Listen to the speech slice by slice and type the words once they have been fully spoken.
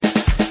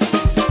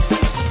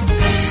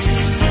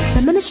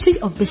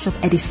ministry of Bishop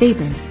Eddie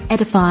Fabian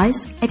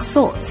edifies,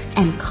 exhorts,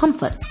 and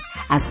comforts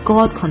as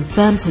God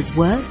confirms His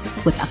word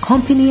with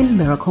accompanying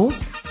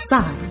miracles,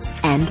 signs,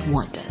 and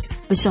wonders.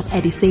 Bishop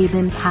Eddie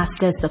Fabian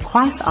pastors the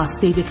Christ Our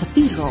Savior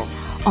Cathedral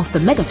of the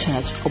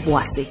megachurch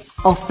Obuasi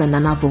off the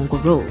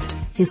Nanavongo Road.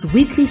 His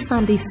weekly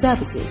Sunday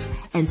services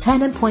and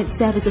Turning Point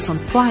services on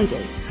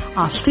Friday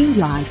are streamed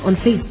live on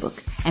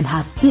Facebook and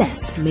have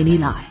blessed many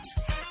lives.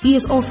 He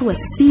is also a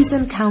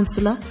seasoned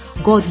counselor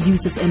God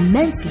uses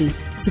immensely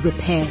to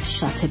repair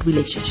shattered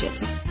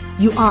relationships.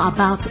 You are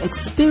about to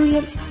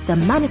experience the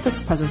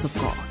manifest presence of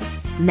God.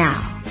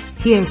 Now,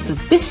 here's the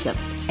Bishop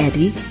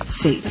Eddie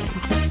Fabian.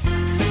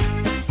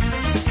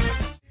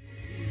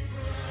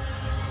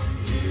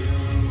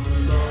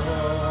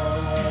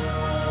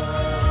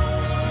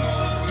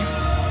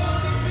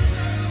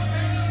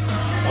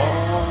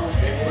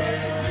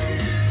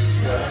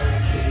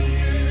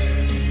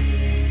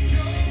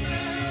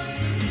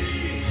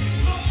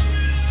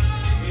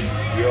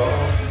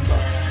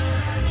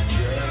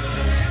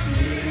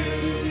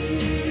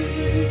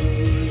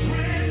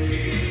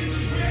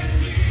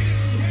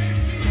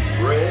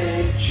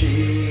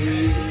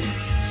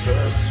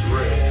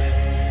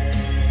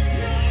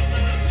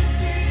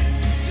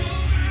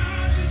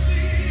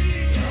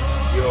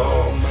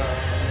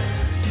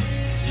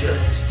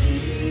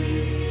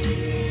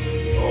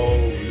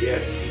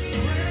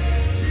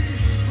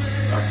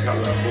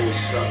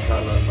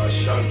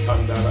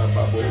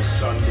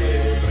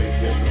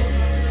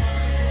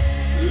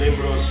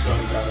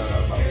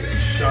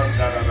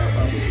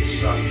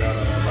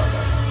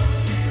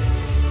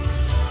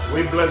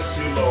 We bless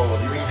you,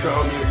 Lord. We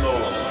crown you,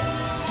 Lord.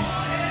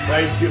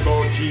 Thank you,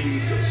 Lord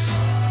Jesus.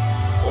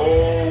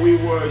 Oh, we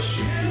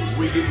worship you.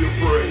 We give you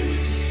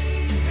praise.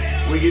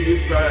 We give you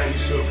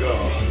thanks, oh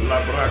God.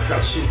 La braca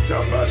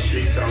suta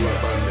bashita la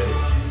bande.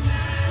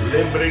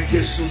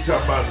 Lembreke suta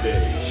bande.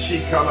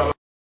 Shikala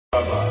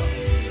baba.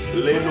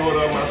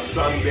 Lenora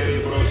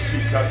masande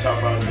brosika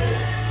tabande.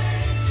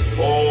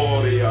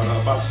 Oria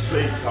la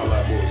baseta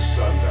la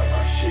bosanda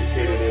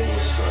bashikere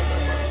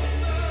mosanda.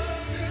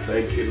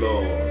 Thank you,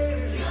 Lord.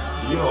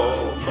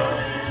 Your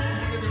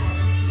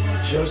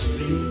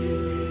majesty.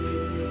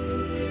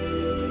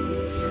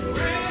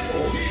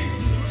 Oh,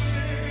 Jesus.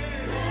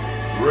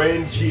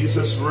 Reign,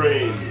 Jesus,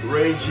 reign.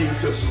 Reign,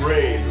 Jesus,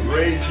 reign.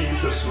 Reign,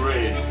 Jesus,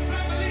 reign.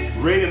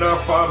 Reign in our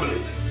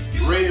families.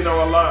 Reign in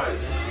our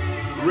lives.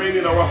 Reign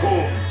in our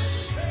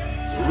homes.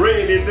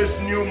 Reign in this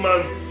new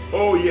month.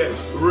 Oh,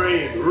 yes.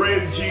 Reign.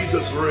 Reign,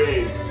 Jesus,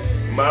 reign.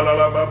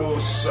 Malalababo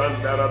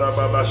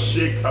sandarababa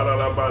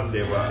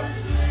shekalalabandeva.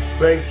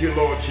 Thank you,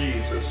 Lord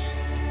Jesus.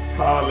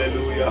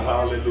 Hallelujah,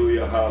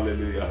 hallelujah,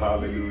 hallelujah,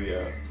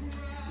 hallelujah.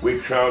 We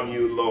crown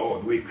you,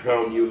 Lord. We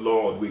crown you,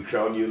 Lord. We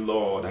crown you,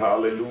 Lord.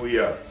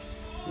 Hallelujah.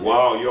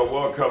 Wow, you're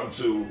welcome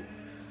to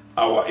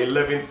our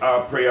 11th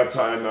hour prayer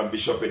time. I'm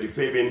Bishop Eddie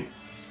Fabian.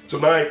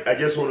 Tonight, I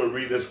just want to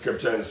read the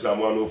scripture in Psalm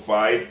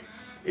 105.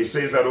 It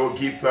says that, oh,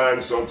 give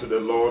thanks unto the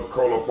Lord,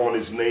 call upon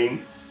his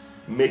name,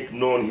 make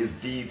known his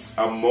deeds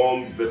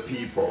among the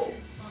people.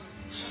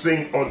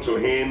 Sing unto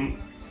him,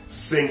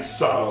 sing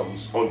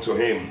psalms unto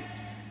him.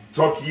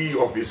 Talk ye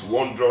of his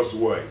wondrous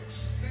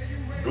works.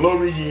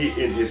 Glory ye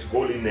in his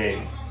holy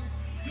name.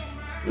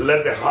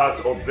 Let the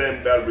heart of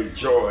them that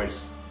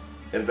rejoice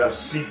and that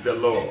seek the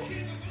Lord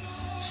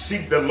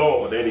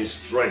and his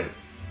strength.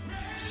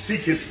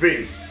 Seek his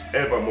face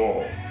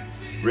evermore.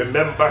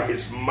 Remember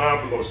his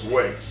marvelous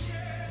works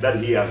that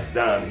he has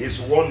done, his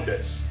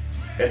wonders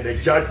and the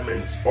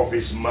judgments of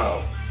his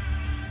mouth.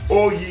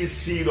 O ye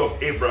seed of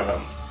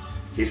Abraham,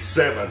 his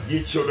servant,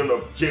 ye children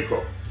of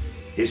Jacob,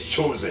 his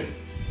chosen.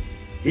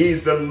 He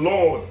is the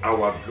Lord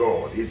our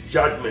God. His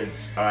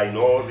judgments are in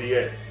all the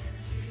earth.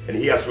 And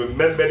he has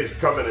remembered his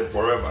covenant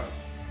forever.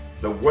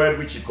 The word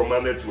which he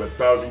commanded to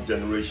 1,000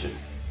 generations,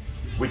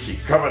 which he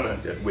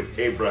covenanted with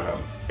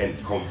Abraham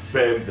and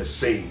confirmed the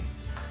same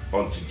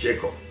unto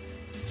Jacob,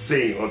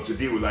 saying, unto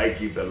thee will I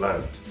give the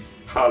land.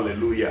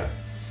 Hallelujah.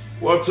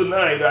 Well,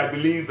 tonight I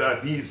believe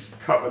that these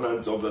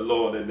covenants of the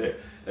Lord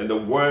and the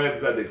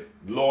word that the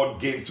Lord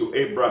gave to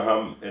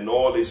Abraham and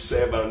all his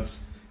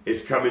servants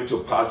is coming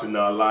to pass in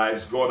our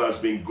lives. God has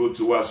been good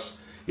to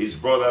us. He's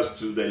brought us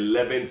to the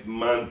 11th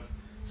month.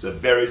 It's a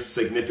very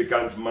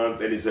significant month,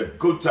 and it's a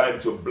good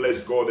time to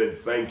bless God and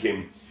thank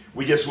him.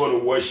 We just want to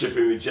worship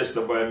him in just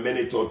about a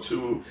minute or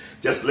two.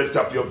 Just lift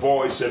up your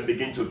voice and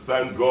begin to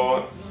thank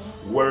God.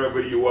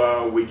 Wherever you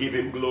are, we give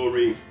him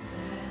glory.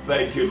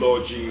 Thank you,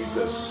 Lord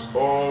Jesus.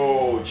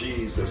 Oh,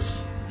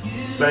 Jesus.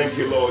 Thank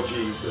you, Lord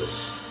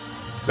Jesus.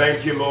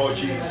 Thank you, Lord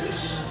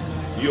Jesus.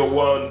 You're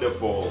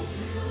wonderful.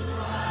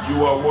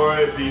 You are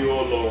worthy,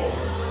 O Lord.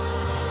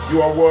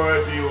 You are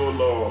worthy, O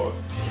Lord.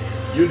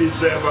 You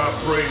deserve our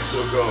praise,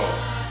 O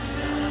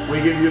God.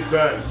 We give you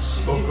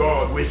thanks, O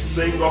God. We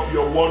sing of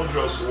your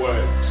wondrous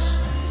works.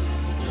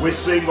 We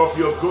sing of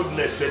your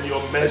goodness and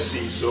your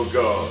mercies, O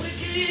God.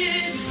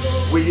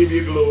 We give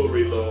you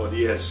glory, Lord.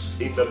 Yes,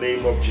 in the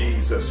name of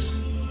Jesus.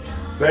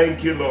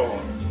 Thank you,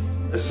 Lord.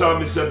 The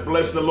psalmist said,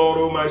 bless the Lord,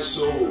 O my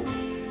soul,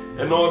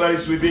 and all that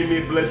is within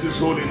me, bless his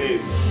holy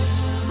name.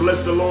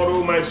 Bless the Lord,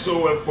 O my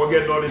soul, and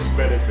forget not his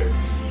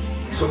benefits.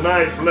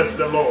 Tonight, bless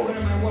the Lord.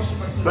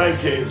 Thank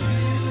him.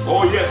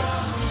 Oh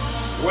yes.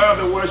 Where are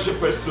the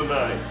worshipers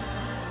tonight?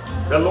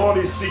 The Lord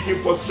is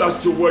seeking for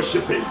such to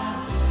worship him.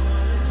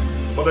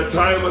 For the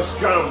time has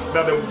come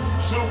that the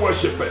true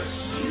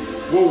worshipers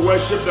will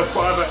worship the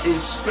Father in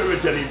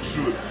spirit and in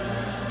truth.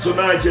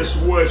 Tonight,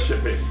 just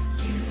worship him.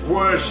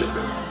 Worship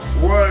him.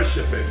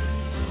 Worship him.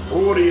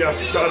 Uria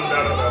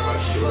Sandara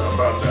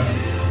Banda.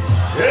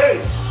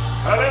 Hey!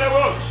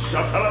 Hallelujah!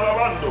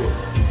 Shatalavando.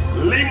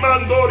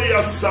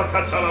 Limandoria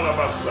Sakatala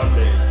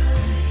Basande.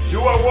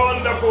 You are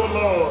wonderful,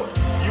 Lord.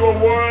 You are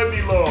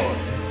worthy, Lord.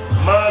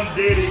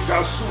 Manderi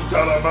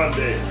Kasuta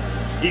Lavande.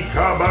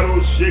 Ikabaro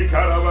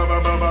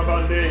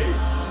Shekarabababande.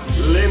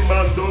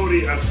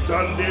 Lemandori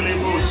Asande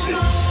Lebose.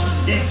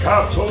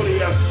 Ikatori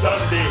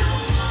Asande.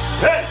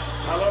 Hey!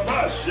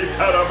 Alabash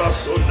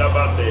Shekarabasunda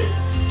Bande.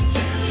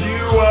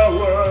 You are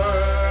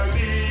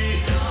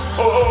worthy,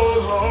 oh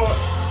Lord.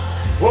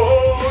 Oh,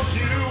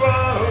 you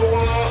are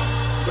worthy.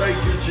 Thank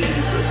you,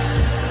 Jesus.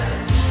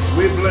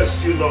 We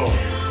bless you, Lord.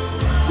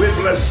 We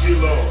bless you,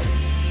 Lord.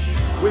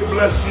 We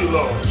bless you,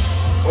 Lord.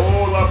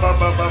 Oh, la ba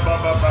ba ba ba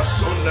ba ba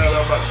sonda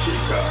la ba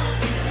shika.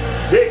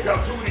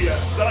 Dekaturia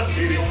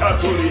sandiri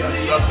katuria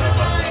santa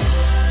ba.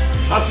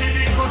 Has he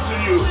been good to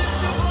you?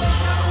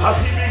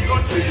 Has he been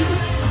good to you?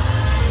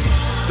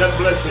 Then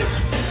bless him.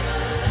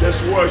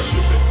 Just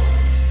worship him.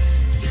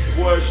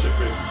 Worship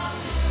him.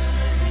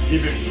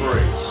 Give him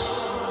praise.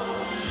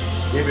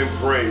 Give him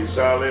praise.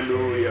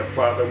 Hallelujah.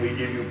 Father, we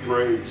give you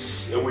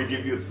praise and we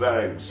give you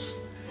thanks.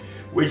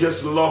 We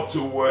just love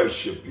to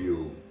worship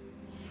you.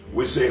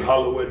 We say,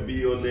 hallowed be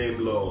your name,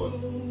 Lord.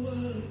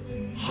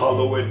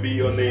 Hallowed be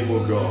your name, O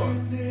God.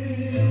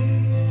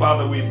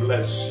 Father, we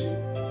bless you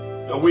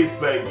and we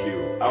thank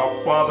you. Our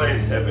Father in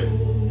heaven,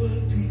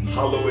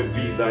 hallowed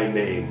be thy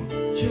name.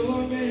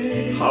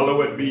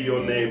 Hallowed be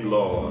your name,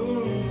 Lord.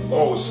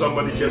 Oh,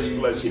 somebody just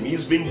bless him.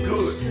 He's been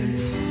good.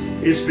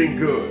 He's been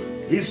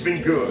good. He's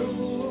been good.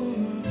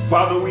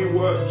 Father, we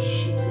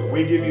worship you.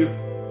 We give you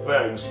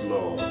thanks,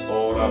 Lord.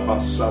 Oh,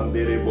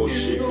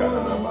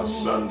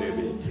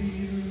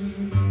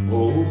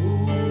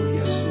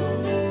 yes,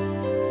 Lord.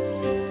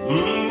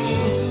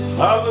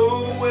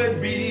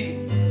 Hallowed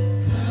be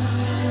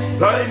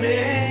thy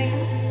name.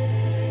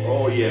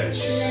 Oh,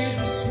 yes.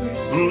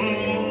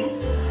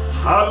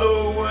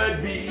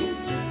 Hallowed be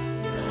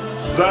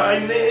thy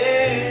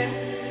name.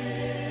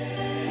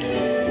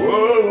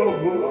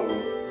 Whoa,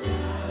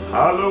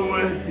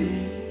 hallowed be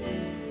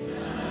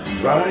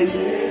thy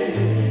name.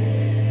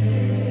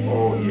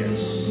 Oh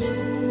yes.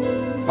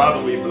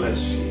 Father, we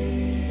bless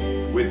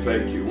you. We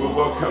thank you. We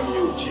welcome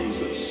you,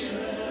 Jesus.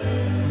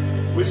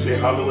 We say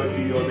hallowed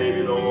be your name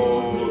in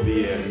all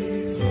the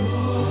earth.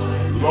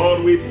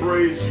 Lord, we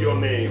praise your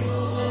name.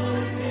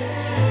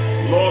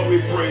 Lord,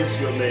 we praise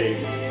your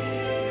name.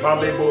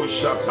 Kalebo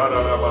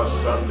Shatarabba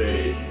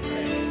Sunday.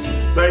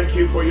 Thank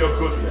you for your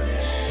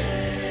goodness.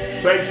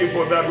 Thank you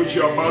for that which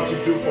you're about to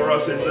do for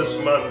us in this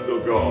month, oh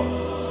God.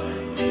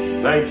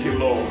 Thank you,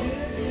 Lord.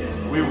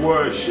 We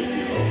worship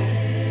you,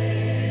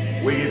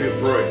 Lord. We give you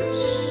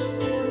praise.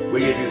 We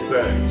give you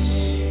thanks.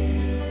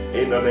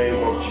 In the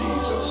name of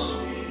Jesus.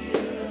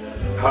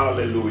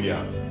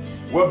 Hallelujah.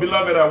 Well,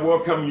 beloved, I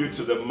welcome you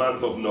to the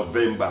month of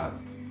November.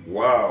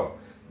 Wow.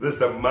 This is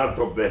the month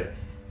of the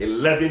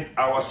 11th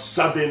hour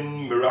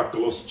sudden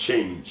miraculous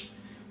change,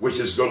 which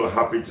is going to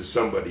happen to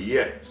somebody.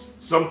 Yes,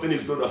 something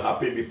is going to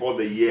happen before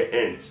the year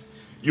ends.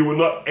 You will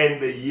not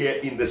end the year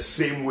in the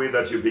same way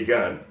that you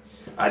began.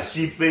 I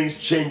see things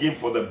changing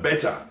for the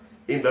better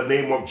in the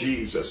name of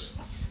Jesus.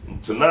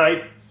 And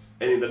tonight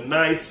and in the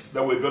nights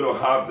that we're going to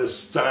have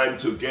this time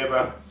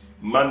together,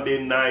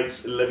 Monday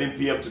nights, 11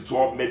 p.m. to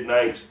 12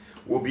 midnight,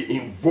 we'll be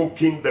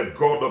invoking the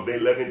God of the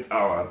 11th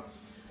hour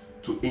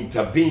to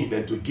intervene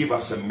and to give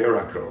us a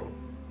miracle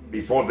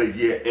before the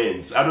year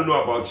ends. I don't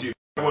know about you.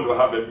 I want to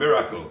have a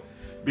miracle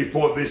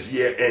before this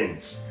year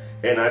ends.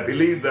 And I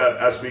believe that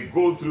as we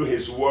go through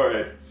his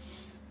word,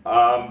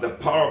 the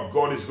power of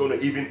God is going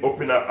to even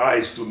open our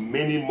eyes to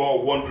many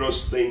more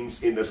wondrous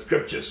things in the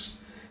scriptures.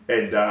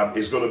 And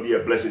it's going to be a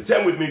blessing.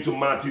 Turn with me to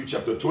Matthew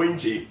chapter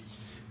 20.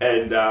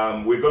 And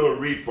we're going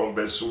to read from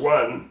verse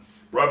 1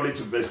 probably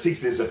to verse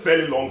 16. It's a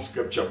fairly long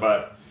scripture,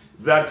 but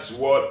that's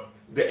what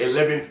the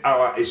 11th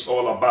hour is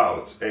all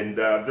about. And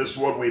this is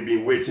what we've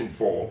been waiting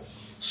for.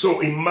 So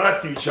in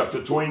Matthew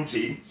chapter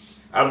 20,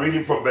 I'm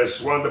reading from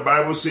verse 1. The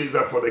Bible says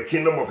that for the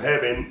kingdom of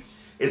heaven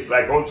is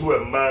like unto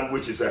a man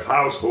which is a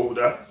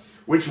householder,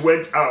 which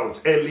went out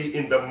early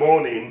in the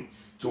morning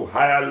to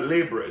hire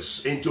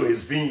laborers into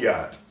his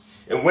vineyard.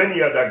 And when he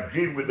had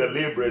agreed with the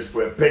laborers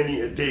for a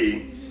penny a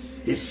day,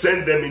 he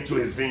sent them into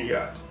his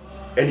vineyard.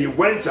 And he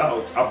went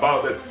out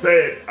about the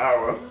third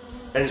hour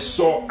and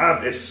saw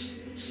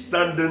others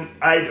standing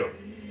idle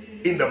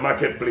in the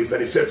marketplace. And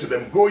he said to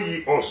them, go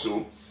ye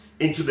also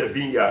into the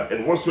vineyard,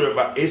 and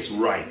whatsoever is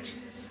right,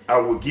 I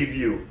will give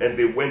you. And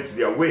they went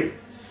their way.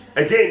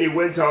 Again, he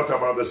went out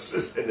about the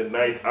 6th and the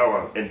 9th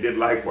hour and did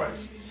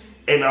likewise.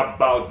 And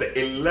about the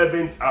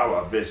 11th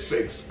hour, verse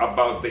 6,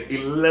 about the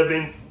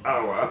 11th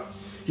hour,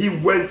 he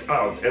went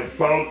out and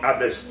found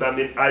others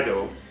standing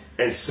idle,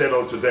 and said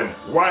unto them,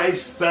 why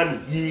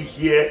stand ye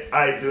here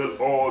idle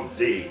all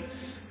day?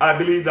 I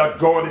believe that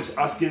God is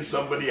asking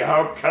somebody,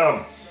 how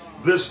come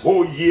this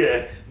whole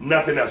year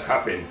nothing has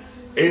happened?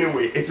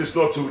 Anyway, it is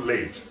not too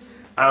late.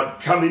 I'm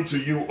coming to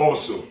you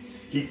also.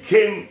 He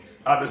came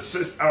at the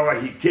 6th hour,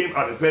 he came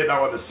at the 3rd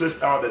hour, the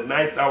 6th hour, the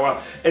 9th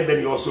hour, and then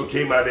he also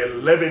came at the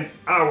 11th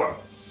hour.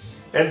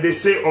 And they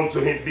say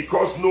unto him,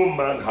 because no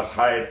man has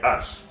hired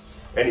us.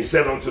 And he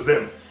said unto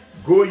them,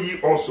 go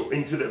ye also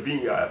into the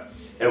vineyard,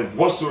 and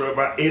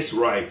whatsoever is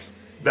right,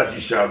 that ye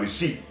shall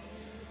receive.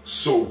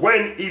 So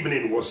when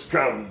evening was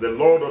come, the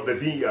Lord of the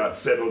vineyard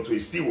said unto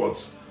his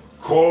stewards,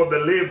 call the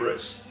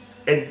laborers,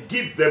 and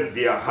give them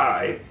their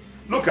hire.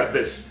 Look at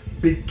this,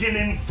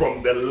 beginning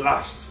from the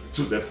last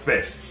to the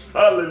first.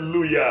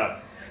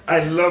 Hallelujah.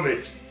 I love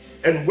it.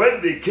 And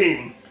when they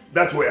came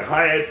that were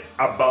hired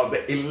about the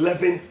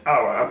 11th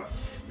hour,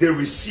 they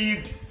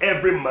received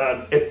every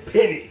man a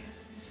penny.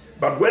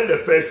 But when the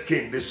first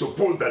came, they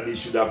supposed that they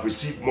should have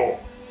received more.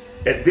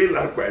 And they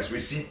likewise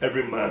received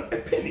every man a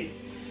penny.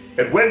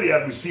 And when they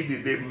had received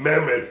it, they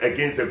murmured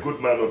against the good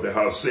man of the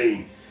house,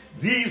 saying,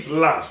 these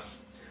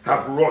last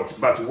have wrought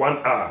but 1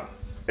 hour,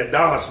 and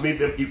thou hast made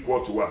them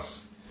equal to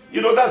us.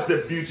 You know, that's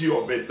the beauty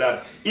of it,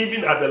 that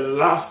even at the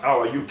last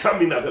hour, you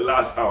come in at the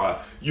last hour,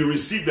 you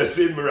receive the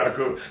same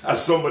miracle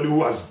as somebody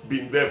who has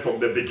been there from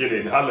the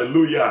beginning.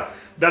 Hallelujah.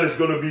 That is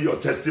going to be your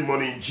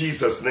testimony in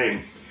Jesus'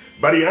 name.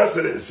 But he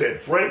answered and said,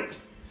 friend,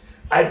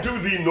 I do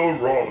thee no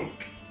wrong.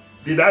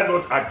 Did I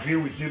not agree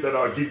with you that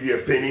I'll give you a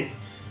penny?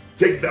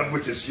 Take that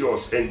which is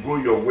yours and go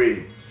your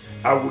way.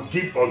 I will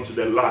give unto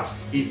the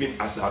last, even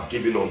as I have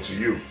given unto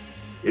you.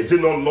 Is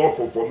it not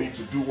lawful for me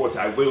to do what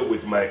I will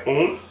with my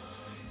own?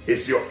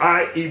 Is your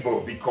eye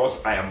evil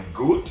because I am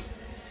good?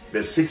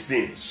 Verse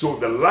 16, so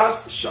the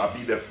last shall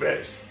be the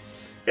first,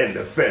 and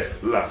the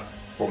first last.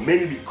 For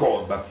many be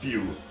called, but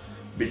few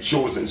be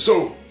chosen.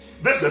 So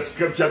this is a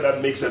scripture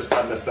that makes us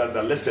understand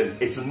that, listen,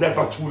 it's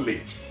never too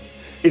late.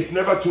 It's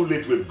never too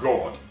late with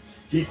God.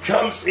 He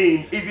comes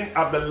in even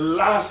at the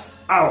last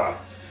hour.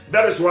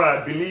 That is why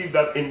I believe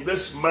that in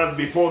this month,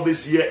 before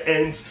this year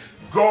ends,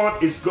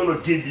 God is going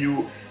to give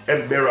you a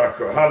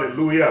miracle.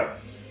 Hallelujah.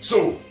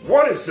 So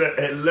what is the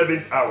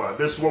 11th hour?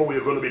 This is what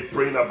we're going to be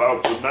praying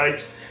about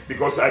tonight,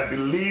 because I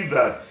believe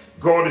that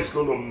God is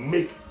going to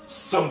make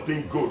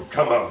something good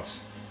come out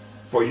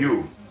for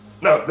you.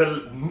 Now,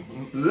 the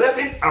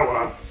 11th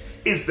hour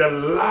is the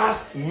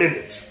last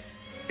minute.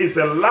 It's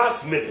the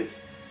last minute,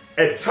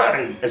 a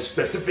time, a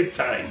specific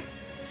time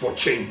for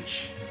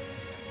change,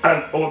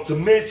 an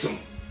ultimatum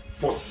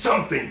for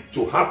something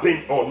to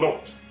happen or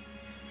not.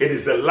 It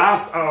is the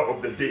last hour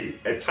of the day,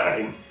 a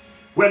time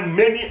when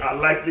many are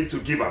likely to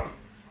give up.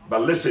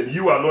 But listen,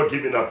 you are not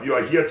giving up. You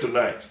are here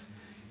tonight.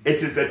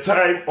 It is the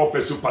time of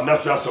a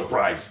supernatural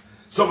surprise.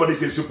 Somebody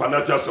say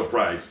supernatural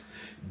surprise.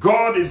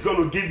 God is going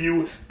to give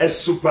you a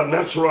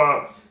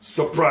supernatural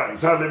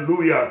surprise.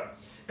 Hallelujah.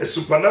 A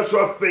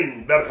supernatural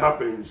thing that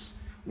happens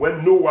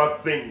when no one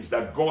thinks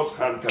that God's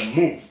hand can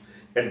move,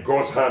 and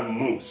God's hand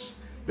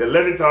moves. The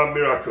 11th hour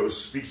miracle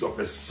speaks of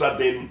a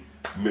sudden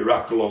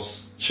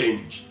miraculous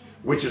change,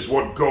 which is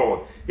what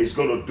God is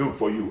going to do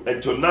for you.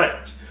 And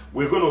tonight,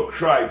 we're going to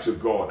cry to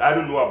God. I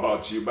don't know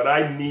about you, but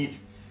I need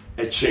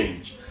a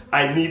change.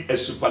 I need a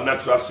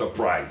supernatural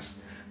surprise.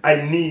 I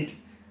need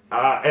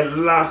a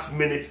last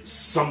minute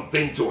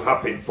something to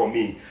happen for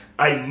me.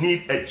 I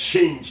need a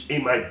change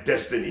in my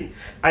destiny.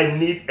 I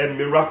need a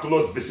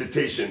miraculous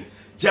visitation.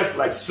 Just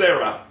like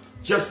Sarah,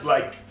 just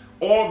like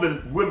all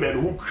the women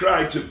who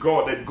cried to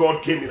God, and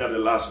God came in at the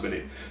last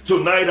minute.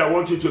 Tonight, I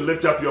want you to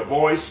lift up your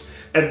voice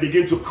and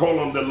begin to call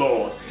on the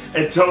Lord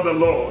and tell the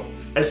Lord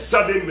a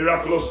sudden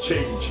miraculous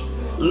change.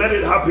 Let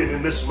it happen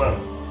in this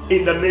month.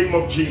 In the name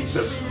of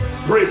Jesus,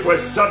 pray for a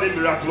sudden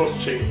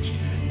miraculous change.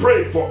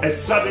 Pray for a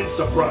sudden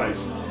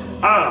surprise.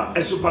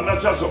 A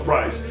supernatural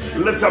surprise.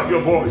 Lift up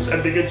your voice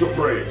and begin to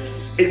pray.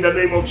 In the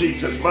name of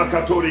Jesus.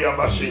 Makatoria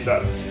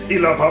Bashinda.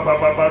 Ila Baba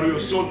Babario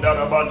Sunda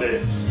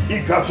Rabande.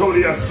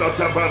 Ikatoria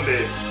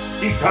Satabande.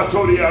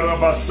 Ikatoria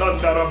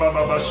Rabasanda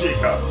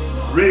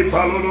Rababashika. Re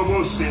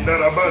Palolobo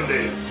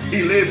Sindarabande.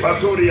 Ile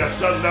Batoria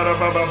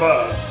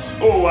Sandarababa.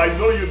 Oh, I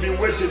know you've been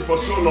waiting for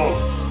so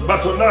long,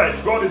 but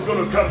tonight God is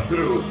going to come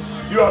through.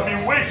 You have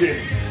been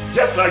waiting,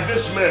 just like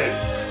this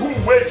man who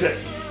waited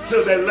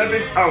till the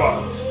 11th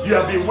hour. You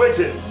have been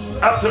waiting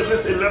after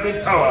this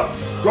 11th hour.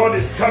 God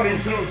is coming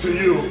through to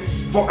you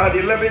for an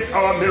 11th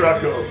hour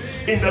miracle.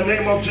 In the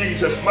name of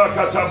Jesus.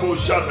 Makatabo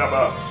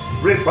Shandaba.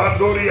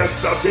 Repandoria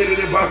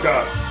Satere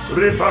Baka.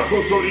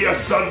 Repakotoria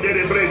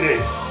Sandere Brene.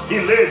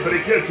 Ile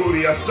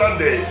Breketuria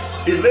Sunday.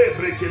 Ile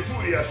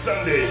Breketuria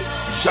Sunday.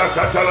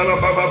 Shakatalala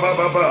Baba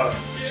Baba.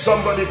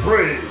 Somebody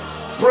pray.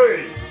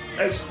 Pray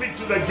and speak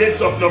to the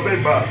gates of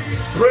November.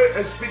 Pray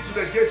and speak to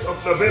the gates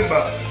of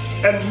November.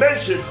 And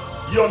mention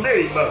your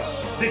name.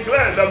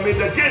 Declare that may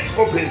the gates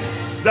open,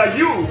 that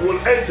you will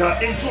enter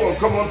into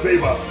uncommon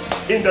favor.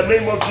 In the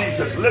name of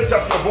Jesus, lift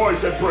up your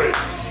voice and pray.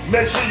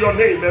 Mention your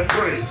name and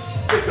pray.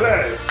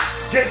 Declare,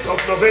 gates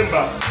of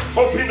November,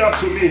 open up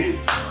to me.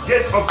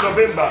 Gates of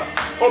November,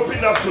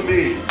 open up to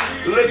me.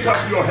 Lift up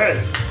your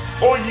heads,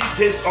 O ye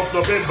gates of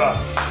November,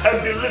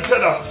 and be lifted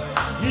up,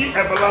 ye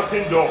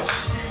everlasting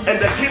doors, and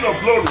the King of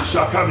glory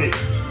shall come in.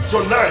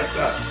 Tonight,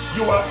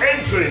 you are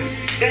entering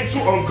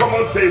into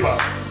uncommon favor.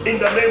 In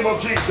the name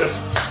of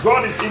Jesus,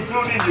 God is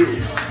including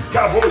you.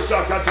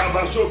 Kabosha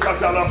katabasho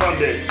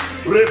katalabande,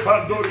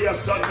 repandoria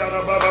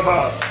sandara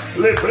bababa,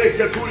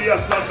 lebreketuria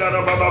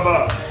sandara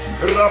bababa,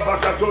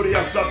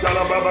 rabakatoria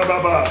satala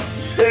bababa,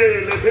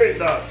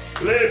 lebenda,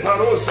 le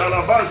parosa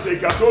la base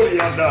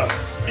katorianda,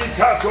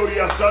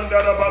 ikatoria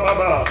sandara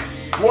bababa.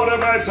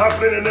 Whatever is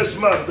happening in this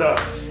month,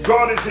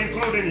 God is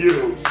including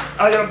you.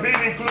 I am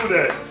being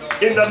included.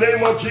 In the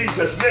name of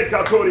Jesus,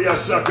 Nekatoria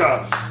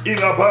Saka,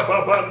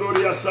 Ilababa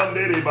Bandoria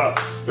Sanderiba,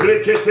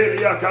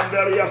 Reketeria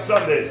Kandaria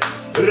Sande,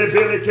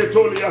 Revele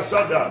Ketolia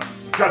Sada,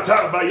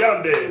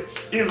 Katabayande,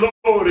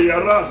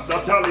 Iloria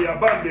Rasa Talia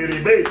Bande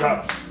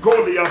Rebeka,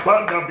 Kolia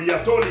Banda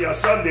Biatolia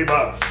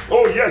Sandeba.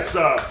 Oh yes,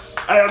 sir,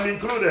 I am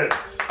included.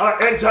 I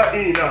enter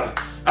in.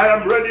 I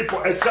am ready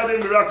for a sudden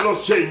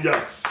miraculous change.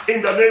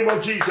 In the name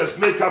of Jesus,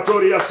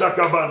 Mekatoria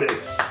Sakabande,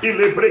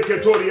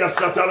 Ilebreketoria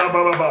Satala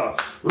Baba,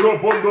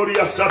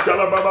 Robondoria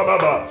Satala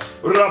Baba,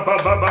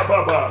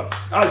 Rabababa.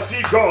 I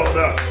see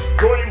God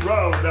going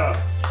round,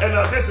 and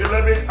at this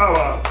 11th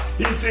hour,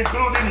 He's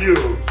including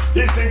you.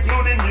 He's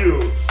including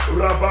you.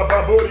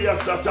 Rabababoria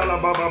Satala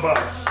Baba,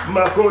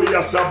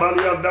 Makoria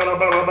Sabalia Dara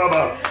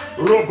Baba,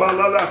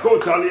 Robalala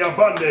Kotalia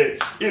Bande,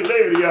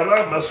 Ileria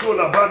Rama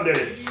Sola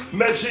Bande.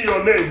 Mention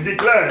your name,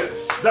 declare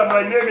that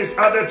my name is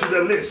added to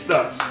the list.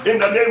 In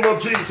the name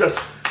of Jesus,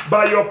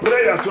 by your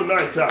prayer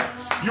tonight,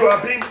 you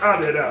are being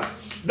added.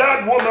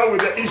 That woman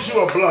with the issue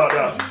of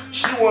blood,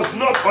 she was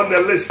not on the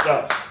list.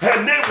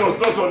 Her name was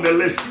not on the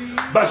list,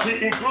 but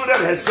she included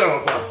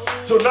herself.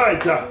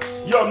 Tonight,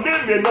 your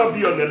name may not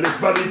be on the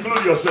list, but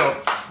include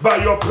yourself by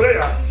your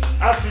prayer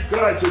as you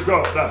cry to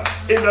God.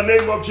 In the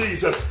name of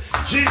Jesus,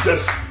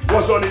 Jesus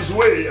was on his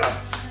way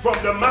from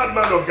the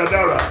madman of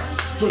Gadara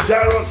to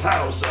Jairus'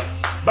 house.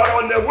 But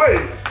on the way,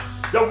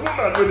 the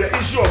woman with the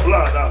issue of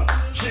blood,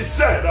 she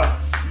said,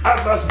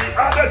 I must be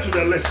added to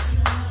the list.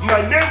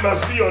 My name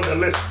must be on the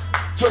list.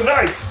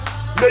 Tonight,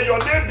 may your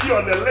name be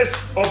on the list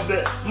of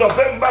the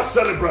November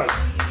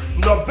celebrants,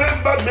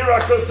 November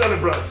miracle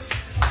celebrants.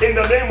 In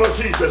the name of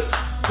Jesus,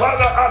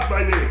 Father, add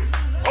my name.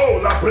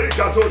 Oh, la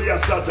precatoria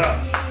sata,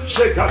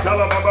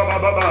 shekatala baba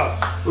baba,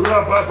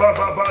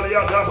 rababa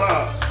balia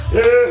daba.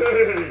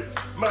 Hey,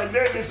 my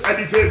name is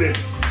Eddie Fabian.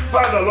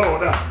 Father,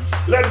 Lord,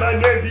 let my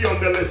name be on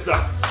the list.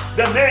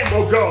 The name,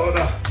 oh God,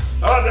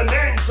 the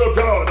names, oh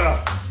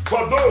God,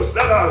 for those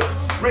that are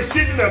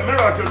receiving a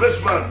miracle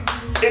this month.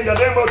 In the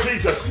name of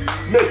Jesus,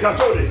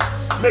 Mekatori,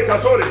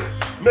 Mekatori,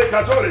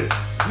 Mekatori,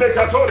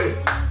 Mekatori,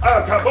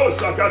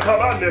 Akabosa,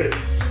 Katabande.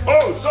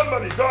 Oh,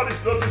 somebody, God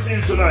is noticing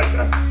you tonight.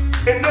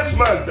 In this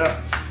month,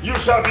 you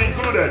shall be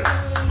included.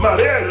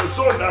 Maria,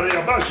 Sonda,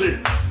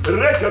 Reabashi,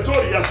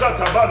 Rekatoria,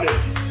 Satabande.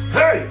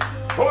 Hey,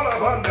 Hola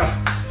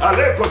Banda,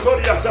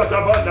 Alekotoria,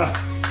 Satabanda.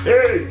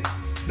 Hey,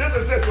 this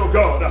is it, oh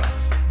God.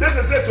 This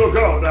is it, oh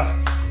God.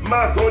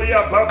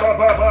 Makoria, Baba,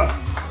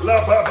 Baba,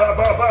 La Baba,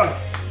 Baba.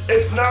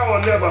 It's now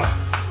or never.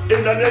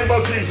 In the name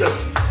of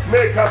Jesus,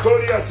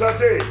 Mekatoria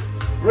Sate,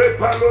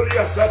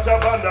 Repaloria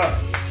Satabanda.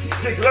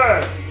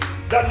 Declare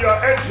that you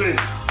are entering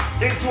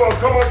into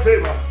uncommon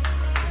favor.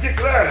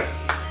 Declare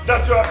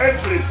that you are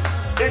entering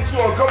into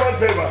uncommon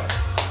favor.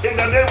 In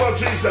the name of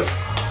Jesus.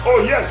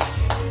 Oh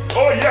yes,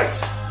 oh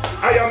yes,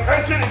 I am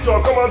entering into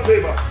uncommon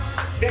favor.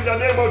 In the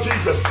name of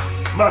Jesus.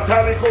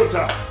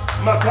 Matalikota,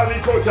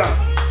 Matalikota,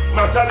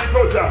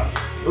 Matalikota,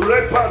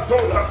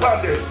 Repatola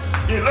Pande,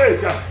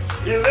 Ileka,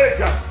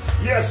 Ileka.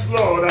 Yes,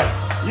 Lord.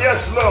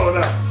 Yes, Lord.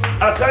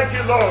 I thank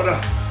you, Lord,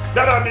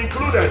 that I'm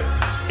included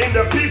in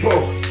the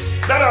people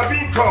that are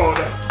being called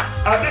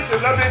at this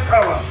 11th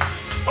hour.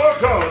 Oh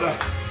God,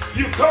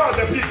 you called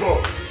the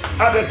people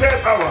at the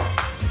 10th hour.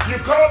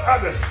 You called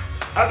others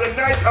at the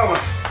 9th hour.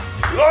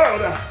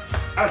 Lord,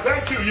 I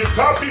thank you. You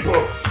called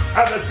people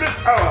at the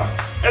 6th hour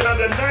and at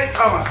the 9th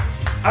hour.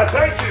 I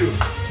thank you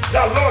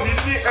that, Lord,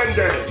 it didn't end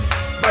there,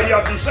 but you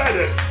have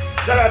decided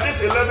that at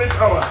this 11th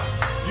hour,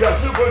 you are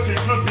still going to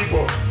include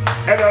people.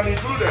 And I'm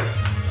included.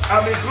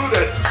 I'm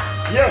included.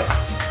 Yes,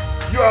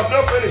 you have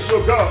not finished, oh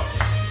God.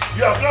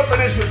 You have not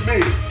finished with me.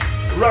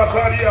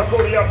 Raparia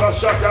Korea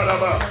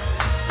Bashakaraba.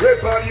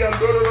 Reparia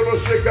Ndoro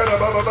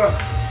Shekarababa.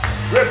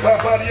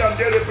 Reparia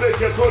Ndere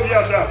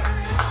Breketorianda.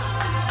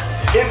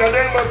 In the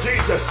name of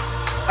Jesus,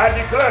 I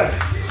declare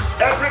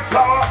every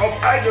power of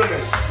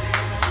idleness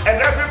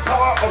and every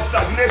power of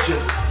stagnation,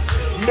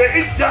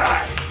 may it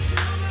die.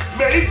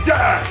 May it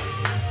die.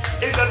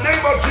 In the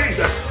name of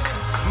Jesus.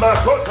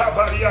 Makota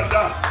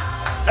Barianda.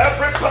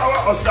 Every power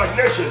of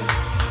stagnation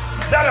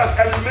that has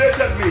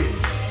eliminated me,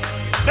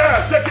 that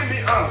has taken me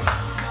out,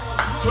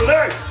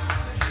 tonight,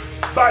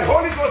 by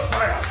Holy Ghost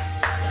fire,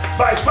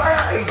 by fire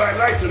and by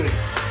lightning,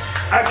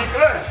 I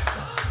declare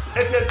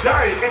It is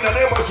dying in the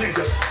name of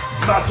Jesus.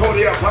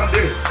 Matoria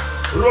Pande,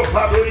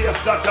 Ropadoria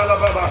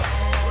Satalababa.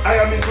 I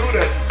am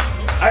included.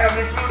 I am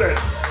included.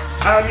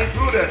 I am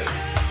included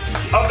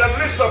of the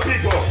list of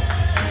people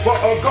for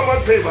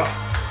uncommon favor.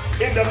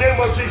 In the name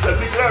of Jesus,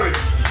 declare it.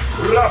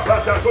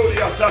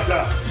 Rapatadoria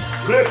Sata,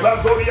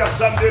 Repandoria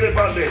Sandere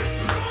Bande,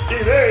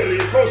 Ireri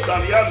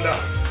Kosalianda,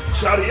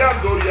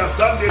 Shariandoria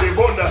Sandere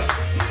Bonda.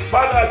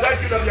 Father,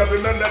 thank you that you have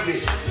remembered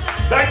me.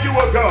 Thank you,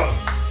 O God,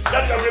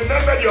 that you have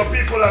remembered your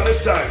people at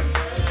this time.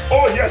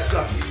 Oh, yes,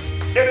 sir.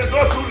 It is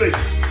not too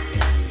late.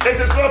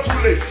 It is not too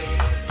late.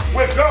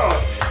 With God,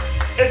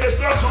 it is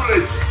not too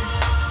late.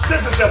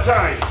 This is the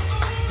time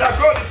that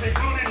God is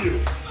including you.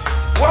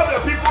 What the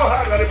people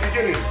had at the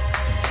beginning.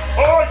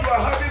 Oh, you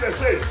are having the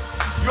same.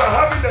 You are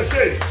having the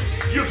same.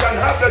 You can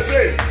have the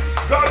same.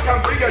 God can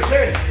bring a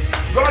change.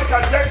 God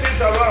can turn things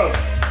around.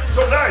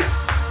 Tonight,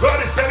 God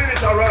is turning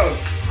it around.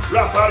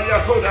 Raparia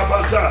Koda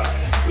Baza,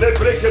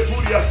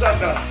 Lebreketuria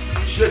Sanda,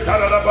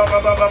 Shekara Baba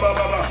Baba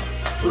Baba,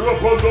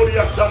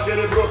 Ropondoria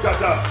Sandere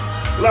Brocata,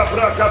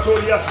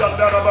 Labrakatoria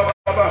Sandara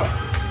Baba,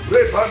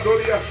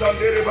 Repandoria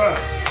Sandereba.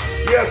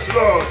 Yes,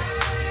 Lord.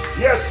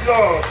 Yes,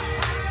 Lord.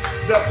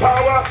 The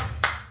power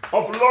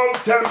of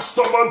long-term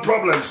stubborn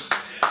problems,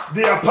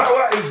 their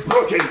power is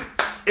broken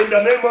in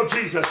the name of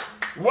Jesus.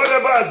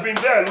 Whatever has been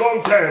there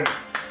long-term,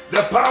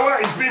 the power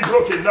is being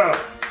broken now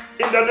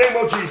in the name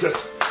of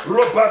Jesus.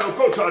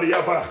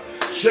 Ropadokotariaba,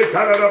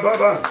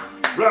 Shekarababa,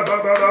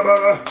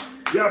 Rabababa,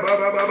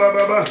 Yababa,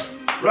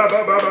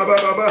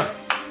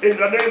 Rabababa. In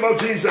the name of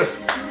Jesus,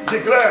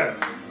 declare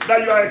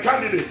that you are a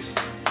candidate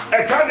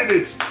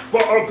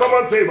for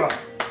uncommon favor,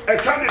 a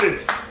candidate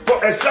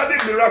for a sudden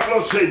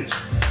miraculous change,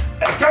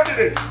 a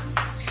candidate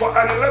for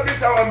an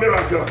 11th hour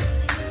miracle.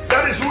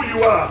 That is who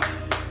you are.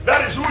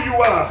 That is who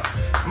you are.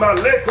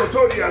 Maleko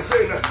Toria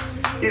Sena,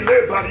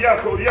 Ile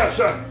Bariako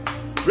Riasha.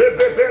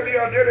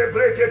 Rebebelia de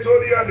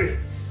Breketoriane,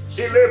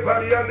 Ile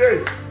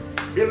Bariane,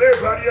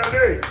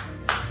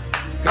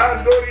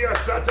 Kandoria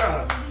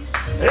Sata.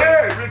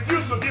 Hey,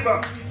 refuse to give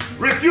up.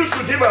 Refuse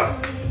to give up.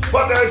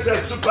 But there is a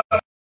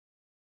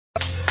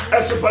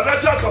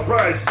supernatural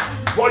surprise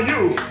for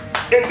you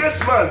in this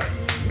month,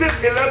 this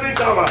 11th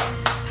hour.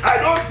 I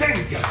don't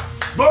think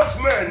those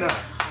men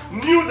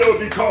knew they would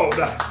be called,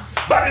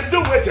 but they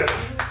still waited.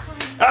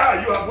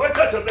 You have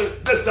waited till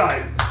this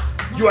time.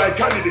 You are a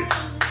candidate.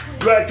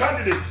 You are a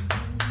candidate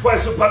for a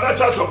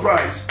supernatural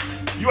surprise.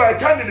 You are a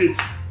candidate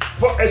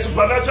for a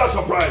supernatural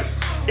surprise.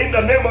 In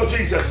the name of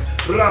Jesus.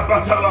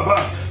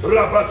 Rabatalaba,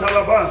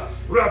 Rabatalaba,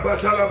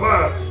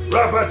 Rabatalaba,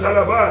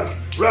 Rabatalaba,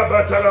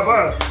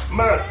 Rabatalaba,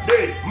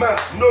 Mande,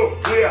 no,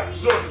 Rea,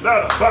 so,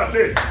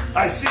 Bande.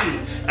 I see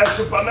a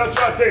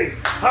supernatural thing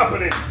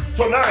happening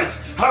tonight,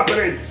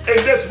 happening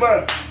in this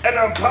month, and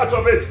I'm part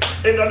of it.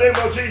 In the name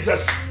of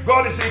Jesus.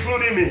 God is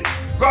including me.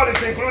 God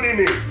is including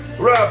me.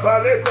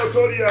 Rabale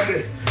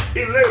Kotoriande,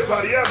 Ile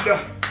Parianda,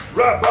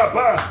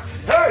 Rababa.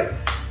 Hey,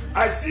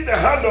 I see the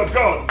hand of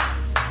God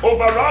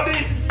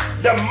overriding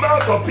the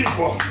mouth of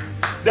people.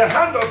 The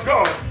hand of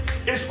God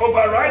is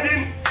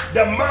overriding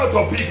the mouth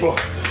of people.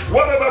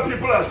 Whatever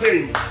people are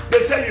saying,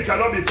 they say you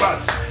cannot be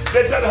part.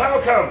 They said,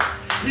 how come?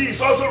 He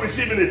is also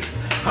receiving it.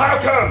 How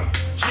come?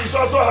 She's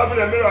also having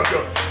a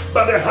miracle.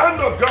 But the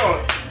hand of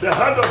God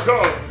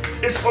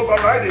is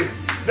overriding.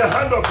 The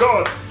hand of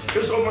God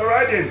is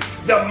overriding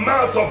the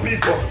mouth of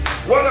people.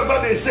 Whatever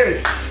they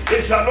say,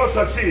 it shall not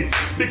succeed,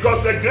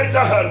 because the greater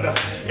hand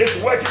is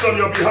working on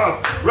your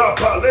behalf.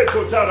 Rapale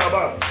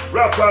Kotaraba,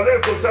 Rapale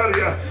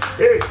Kotaria.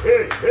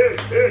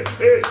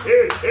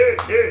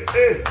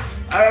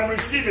 I am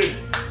receiving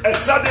a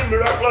sudden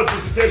miraculous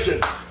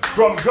visitation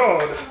from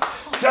God,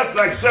 just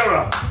like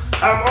Sarah.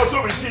 I am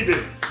also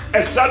receiving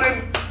a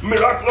sudden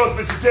miraculous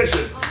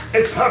visitation.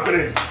 It's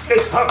happening.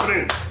 It's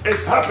happening.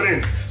 It's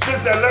happening. This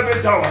is the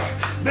 11th hour.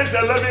 This is the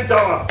 11th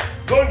hour.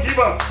 Don't give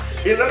up.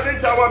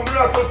 11th hour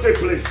miracles take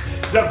place.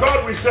 The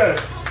God we serve,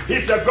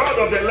 He's the God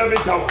of the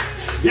 11th hour.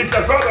 He's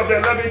the God of the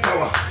 11th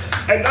hour.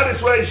 And that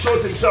is where He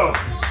shows Himself.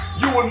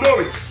 You will know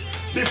it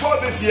before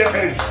this year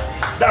ends,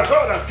 that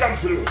God has come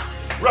through.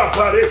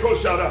 Rapare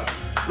Koshara,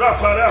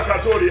 Rapara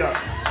Katoria,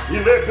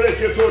 Ile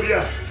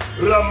Breketoria,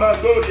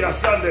 Ramandoria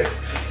Sande,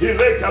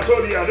 Ile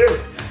Katoria,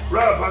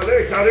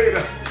 Rapale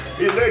Kareda,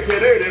 Ile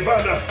Kerede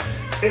Banda.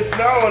 It's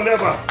now or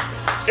never.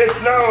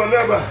 It's now or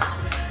never.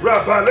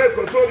 Rapale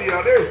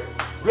Kotoria,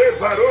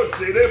 Reparo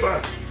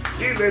Sereba,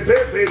 Ile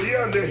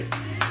Beperiande.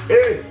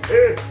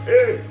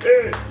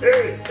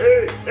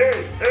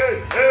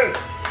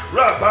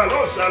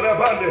 Rapalo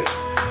Salabande.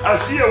 I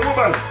see a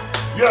woman.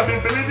 You have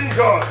been believing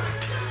God.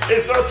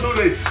 It's not too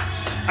late.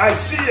 I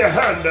see a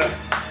hand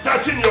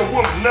touching your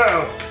womb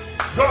now.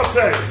 God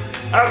said,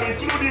 I'm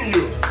including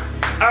you.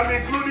 I'm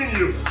including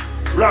you.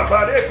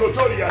 Rapare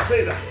Kotoria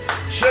Seda,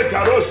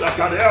 Shekarosa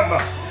Kareamba,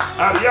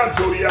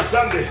 Ariantoria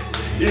Sande,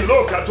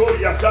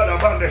 Ilokatoria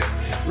Sadabande,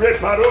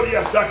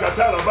 Reparoria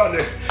Sakatala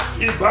Bande,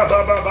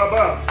 Ibaba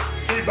Baba,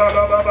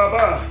 Ibaba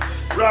Baba,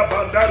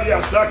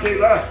 Rabandaria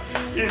Sakela,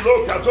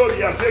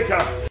 Ilokatoria Seka,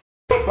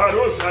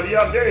 Parosa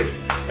Riande.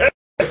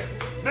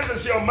 This is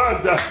is your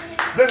month.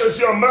 This is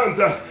your month.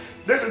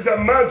 This is the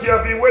month you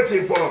have been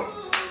waiting for.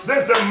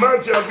 This is the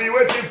month you have been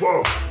waiting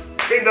for.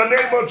 In the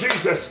name of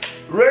Jesus,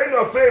 rain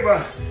of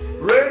favor,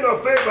 rain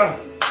of favor,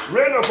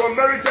 rain of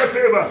unmerited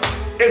favor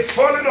is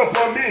falling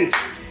upon me.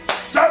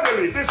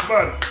 Suddenly this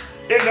month,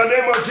 in the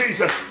name of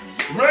Jesus,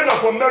 rain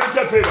of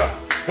unmerited favor.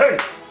 Hey,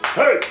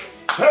 hey,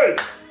 hey,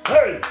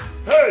 hey,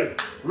 hey,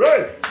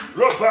 rain.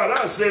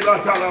 Ropala se la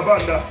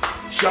talabanda,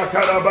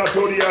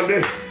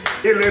 shakarabatoriande,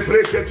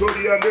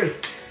 ilebreketoriande,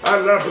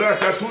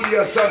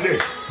 alabrakaturia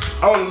sande.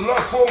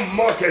 Unlawful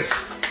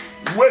mockers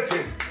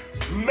waiting,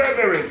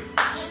 murmuring,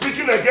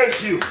 speaking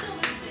against you.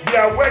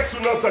 Their works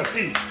will not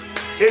succeed.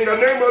 In the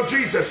name of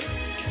Jesus.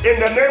 In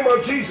the name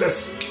of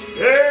Jesus.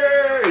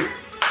 Hey!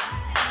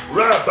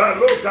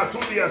 Rabalo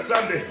Katuria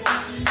Sande.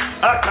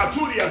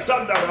 Akaturia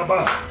Sanda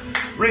Rabba.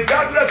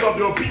 Regardless of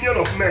the opinion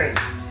of men,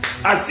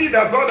 I see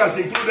that God has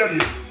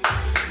included you.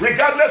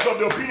 Regardless of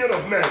the opinion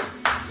of men,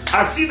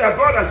 I see that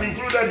God has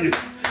included you.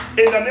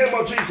 In the name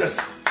of Jesus,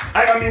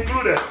 I am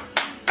included.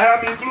 I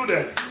am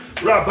included.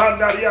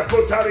 Rabandaria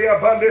Kotaria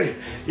Bande.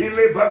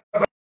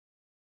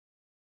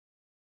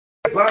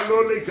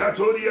 Balole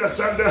Katoria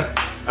Sanda.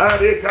 Are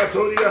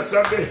Katoria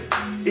Sande.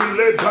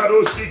 Ile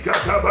Parosi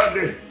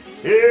Katabande.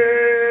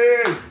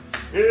 Hey,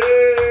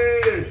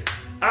 hey.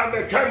 I'm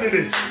a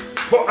candidate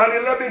for an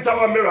 11th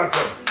hour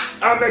miracle.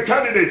 I'm a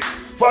candidate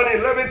for an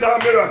 11th hour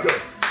miracle.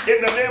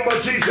 In the name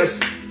of Jesus.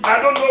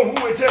 I don't know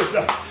who it is,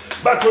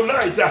 but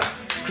tonight,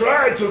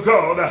 cry to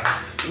God.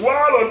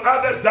 While on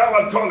others thou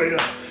art calling,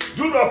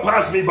 do not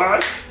pass me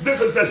by.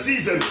 This is the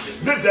season.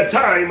 This is the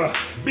time.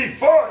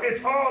 Before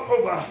it's all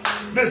over,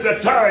 this is the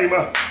time.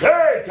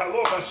 Hey,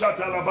 Kaloba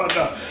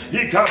Shatalabanda.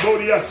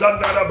 Ikabodia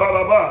Sandara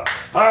Baba.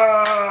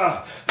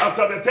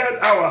 After the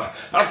 10th hour,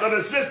 after the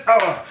 6th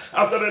hour,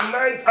 after the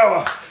 9th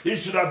hour, he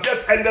should have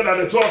just ended at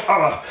the 12th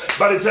hour.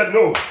 But he said,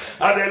 no,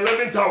 at the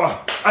 11th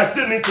hour, I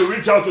still need to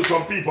reach out to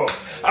some people.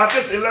 At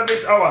this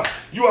 11th hour,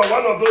 you are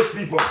one of those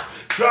people.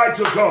 Cry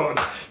to God.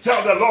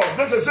 Tell the Lord,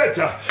 this is it.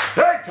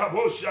 Hey,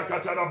 Kabosha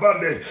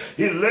Katarabande.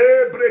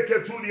 Ilebre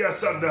Keturia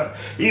Sanda.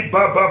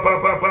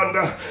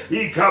 Ibabababanda.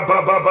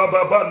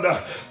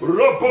 Ikababababanda.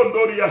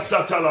 Robondoria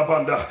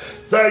Satalabanda.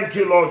 Thank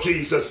you, Lord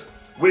Jesus.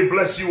 We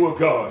bless you, O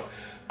God.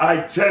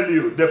 I tell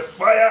you, the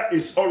fire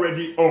is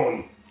already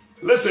on.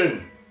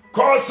 Listen,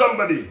 call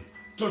somebody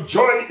to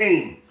join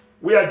in.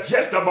 We are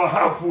just about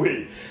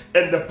halfway,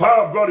 and the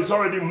power of God is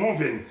already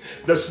moving.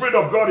 The Spirit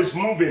of God is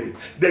moving.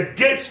 The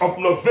gates of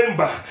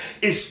November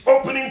is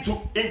opening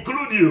to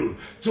include you,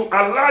 to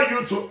allow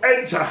you to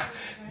enter.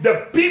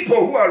 The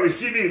people who are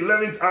receiving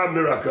 11th hour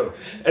miracle,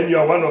 and you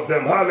are one of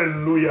them.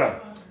 Hallelujah.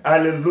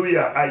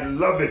 Hallelujah. I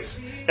love it.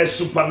 A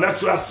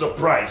supernatural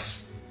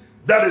surprise.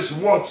 That is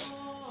what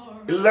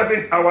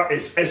 11th hour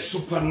is. A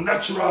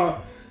supernatural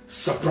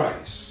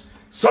surprise.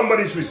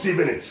 Somebody's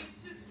receiving it.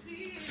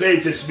 Say,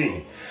 it is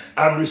me.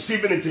 I'm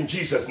receiving it in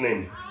Jesus'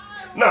 name.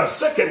 Now,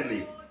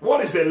 secondly,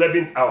 what is the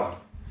 11th hour?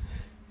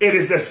 It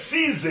is the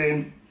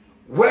season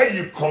where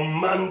you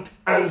command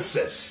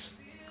answers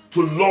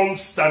to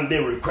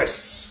long-standing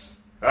requests.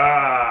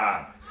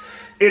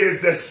 It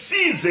is the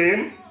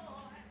season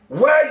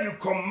where you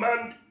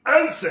command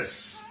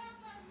answers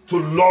to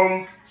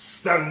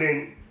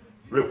long-standing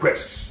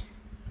requests.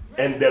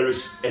 And there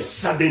is a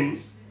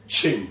sudden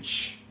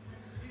change.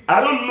 I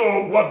don't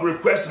know what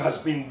request has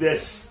been there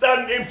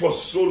standing for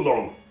so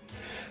long.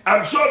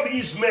 I'm sure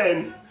these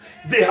men,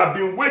 they have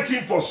been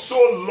waiting for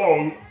so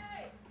long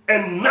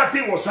and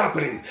nothing was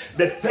happening.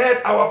 The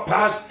 3rd hour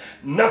passed,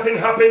 nothing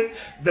happened.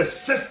 The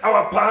 6th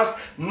hour passed,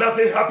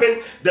 nothing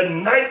happened. The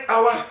 9th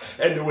hour,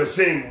 and they were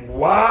saying,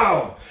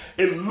 wow,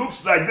 it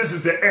looks like this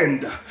is the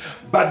end.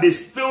 But they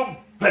still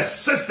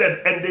persisted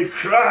and they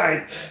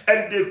cried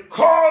and they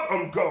called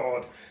on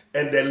God.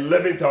 And the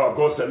 11th hour,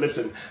 God said,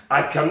 listen,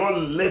 I cannot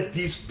let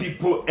these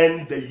people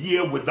end the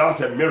year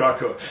without a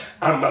miracle.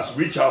 I must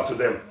reach out to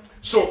them.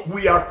 So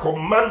we are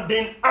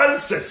commanding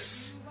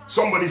answers.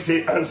 Somebody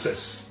say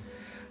answers.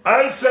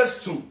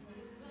 Answers to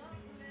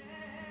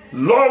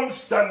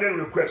long-standing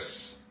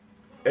requests.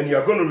 And you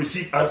are going to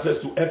receive answers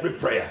to every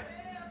prayer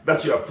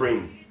that you are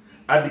praying.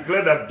 I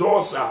declare that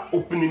doors are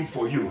opening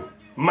for you.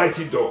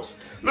 Mighty doors.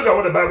 Look at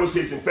what the Bible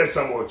says in 1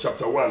 Samuel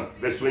chapter 1,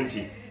 verse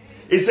 20.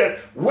 It said,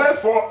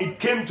 wherefore it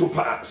came to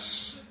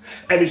pass,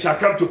 and it shall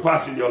come to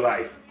pass in your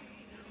life,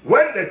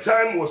 when the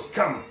time was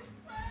come,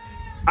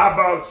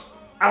 about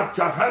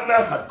after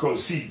Hannah had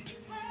conceived,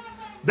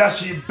 that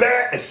she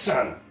bare a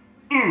son,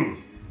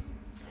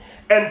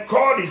 and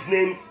called his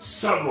name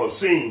Samuel,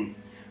 saying,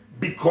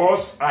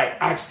 because I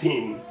asked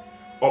him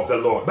of the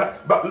Lord.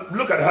 But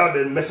look at how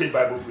the Message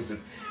Bible puts it.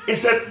 It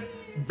said,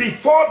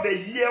 before the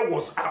year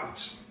was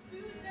out,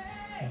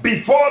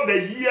 before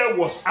the year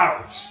was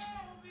out,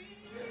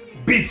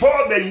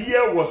 before the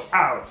year was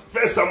out,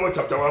 1 Samuel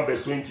chapter 1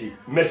 verse 20,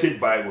 Message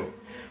Bible.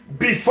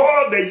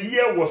 Before the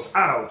year was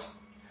out,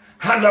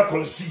 Hannah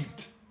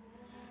conceived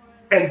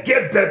and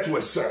gave birth to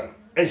a son,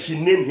 and she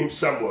named him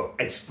Samuel,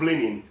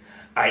 explaining,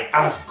 I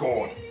asked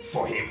God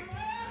for him.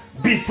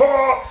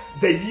 Before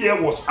the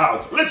year was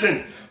out.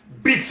 Listen,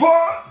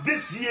 before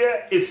this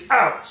year is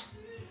out,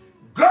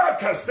 God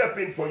can step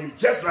in for you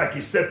just like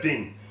he stepped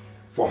in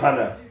for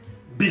Hannah.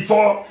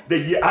 Before the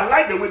year, I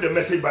like the way the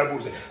Message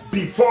Bible says,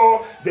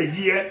 before the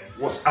year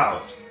was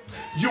out.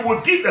 You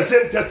will give the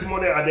same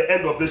testimony at the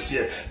end of this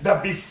year,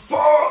 that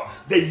before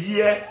the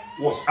year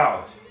was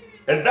out.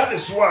 And that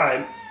is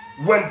why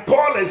when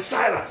Paul and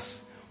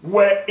Silas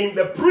were in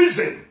the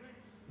prison,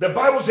 the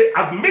Bible says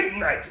at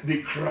midnight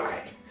they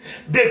cried.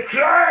 They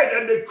cried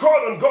and they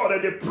called on God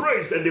and they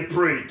praised and they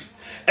prayed.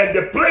 And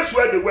the place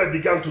where they were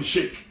began to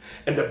shake.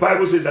 And the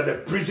Bible says that the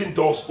prison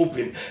doors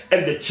opened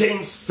and the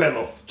chains fell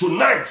off.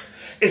 Tonight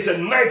is a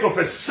night of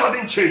a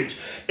sudden change.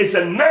 It's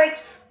a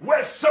night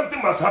where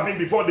something must happen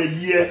before the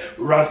year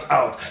runs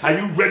out. Are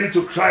you ready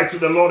to cry to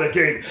the Lord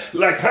again?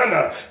 Like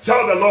Hannah,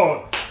 tell the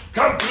Lord,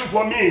 come through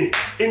for me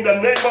in the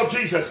name of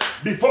Jesus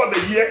before the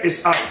year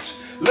is out.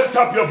 Lift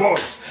up your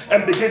voice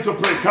and begin to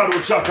pray. It's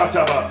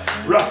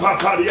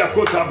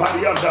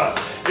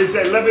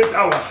the 11th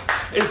hour.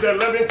 It's the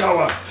 11th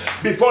hour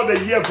before the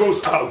year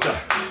goes out.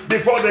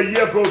 Before the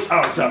year goes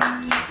out.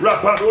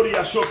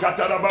 Rapadoria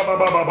shokatara baba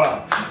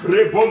baba.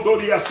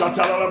 Rebondoria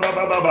satala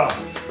baba baba.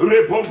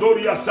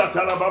 Rebondoria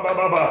satala baba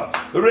baba.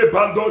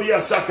 Rebandoria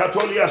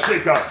sakatolia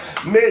sheka.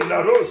 Me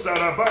narosa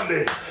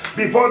rabande.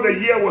 Before the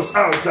year was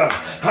out,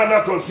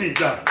 Hannah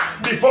conceived.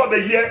 Before the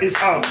year is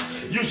out,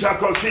 you shall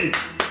conceive.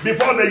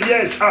 Before the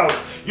year is out,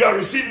 you are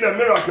receiving a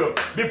miracle.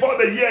 Before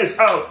the year is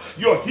out,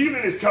 your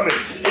healing is coming.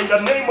 In the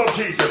name of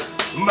Jesus.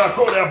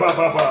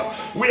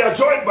 We are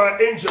joined by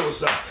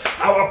angels.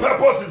 Our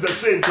purpose is the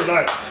same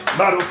tonight.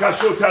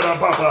 Marokashota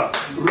Rababa,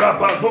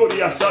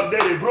 Rabadoria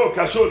Sandere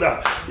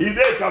Brokashoda,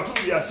 Ide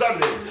Katuria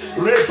Sande,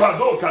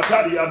 Repado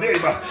Kataria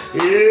Deba,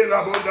 E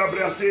Labonda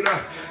Brasina,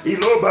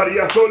 Ilo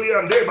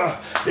Bariatolia Deba,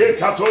 E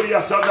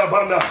Katoria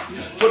Sandabanda.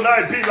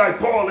 Tonight be like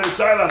Paul and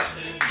Silas.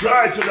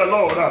 Cry to the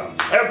Lord.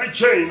 Every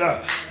chain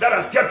that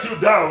has kept you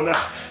down,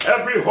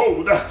 every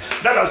hold that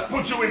has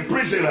put you in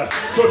prison,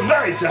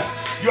 tonight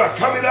you are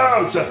coming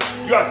out.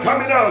 You are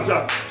coming out.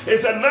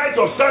 It's a night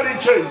of sudden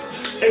change.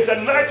 It's a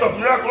night of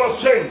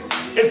miraculous change.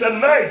 It's a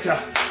night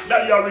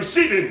that you are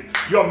receiving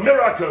your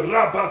miracle.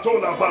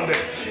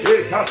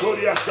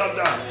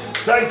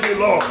 Thank you,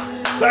 Lord.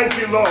 Thank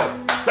you,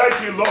 Lord.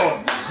 Thank you,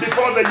 Lord.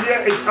 Before the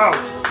year is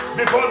out,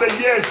 before the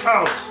year is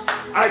out,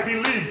 I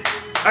believe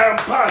I am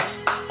part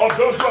of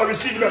those who are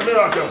receiving a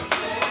miracle.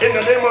 In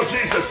the name of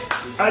Jesus,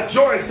 I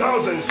join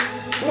thousands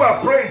who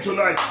are praying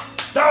tonight,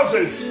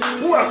 thousands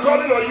who are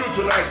calling on you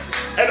tonight,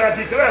 and I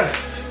declare,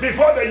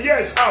 before the year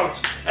is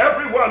out,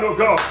 everyone, oh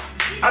God,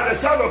 at the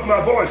sound of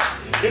my voice,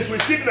 is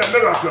receiving a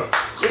miracle,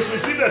 is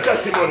receiving a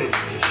testimony.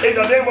 In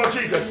the name of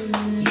Jesus,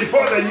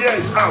 before the year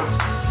is out,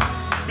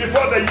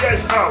 before the year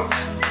is out,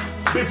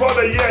 before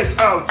the year is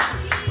out,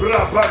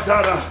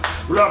 Rabadara,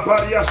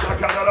 Rabaria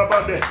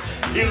Shakarabande,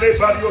 Ile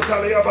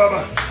Bariotalea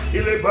Baba,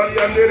 Ile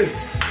Bariande,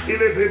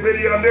 Ile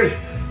Beberiande,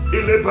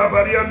 Ile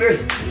Babariande,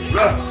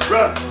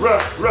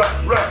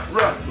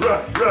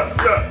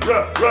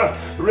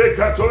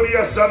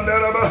 Recatoria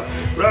Sandaraba,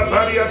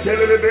 Rabaria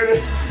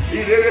Telebene,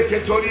 Ile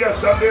Ketoria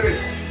Sandere,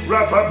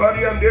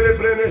 Rababariande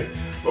Brene.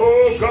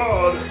 Oh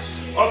God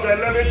of the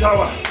 11th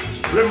hour,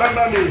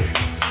 remember me,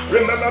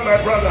 remember my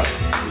brother,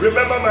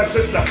 remember my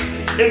sister,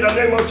 in the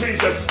name of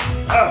Jesus.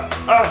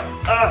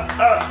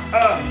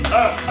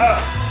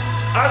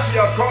 As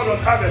you have called on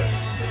others,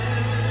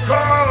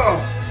 call.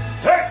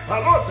 Hey,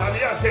 hello,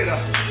 Taliatena.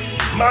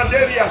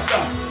 Mandeliasa.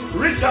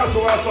 Reach out to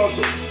us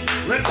also.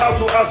 Reach out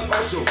to us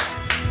also.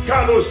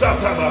 Kalo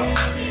Sataba.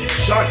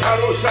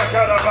 Shakaro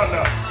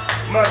Shakarabanda.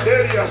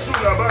 Mandelia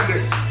Sunabande.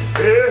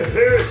 Hey.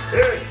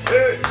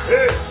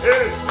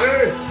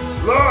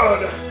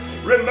 Lord,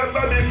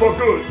 remember me for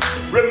good.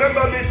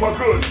 Remember me for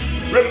good.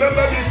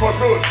 Remember me for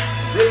good.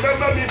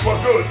 Remember me for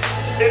good.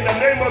 In the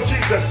name of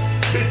Jesus.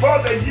 Before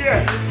the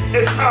year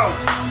is out.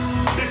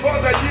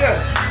 Before the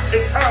year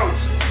is out.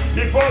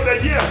 Before the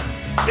year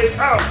is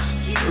out.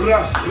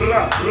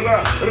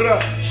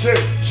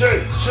 She.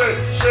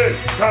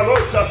 Kalo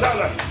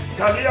Satana.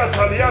 Kalia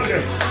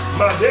Taliande.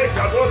 Made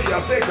Kadoria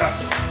Seka.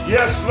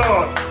 Yes,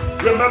 Lord.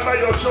 Remember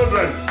your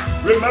children.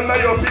 Remember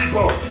your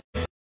people.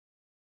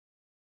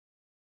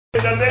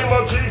 In the name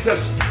of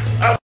Jesus.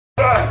 As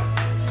God,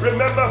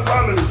 remember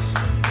families.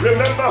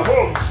 Remember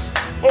homes.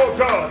 Oh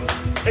God.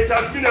 It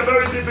has been a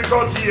very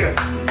difficult year.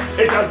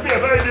 It has been a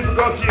very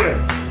difficult year.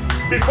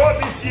 Before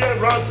this year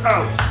runs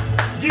out,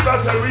 give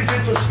us a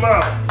reason to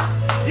smile.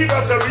 Give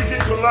us a reason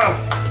to laugh.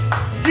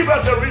 Give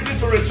us a reason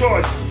to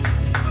rejoice.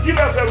 Give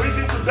us a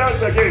reason to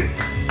dance again.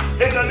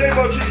 In the name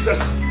of Jesus.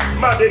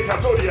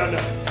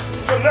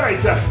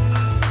 Tonight,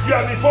 you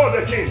are before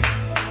the King.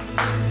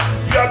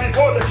 You are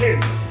before the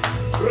King.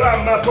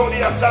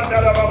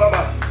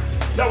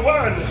 The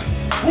one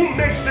who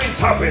makes things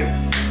happen.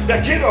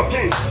 The King of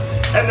Kings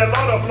and the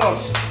Lord of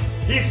Lords.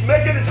 He's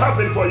making it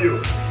happen for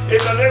you. In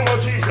the name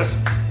of Jesus.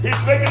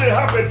 He's making it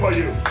happen for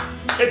you.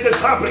 It is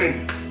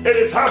happening. It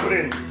is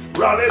happening.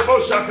 For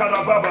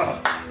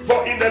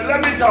in the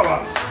 11th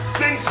hour,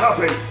 things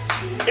happen.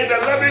 In the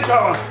 11th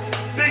hour,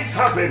 things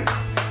happen.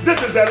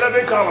 This is the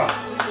 11th hour.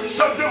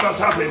 Something must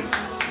happen.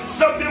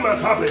 Something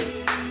must happen.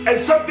 And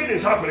something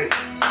is happening.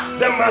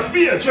 There must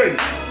be a change.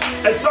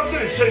 And something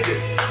is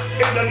changing.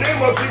 In the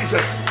name of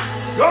Jesus.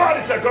 God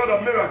is a God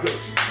of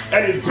miracles.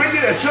 And He's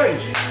bringing a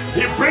change.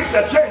 He brings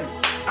a change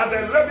at the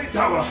 11th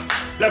hour.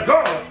 The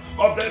God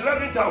of the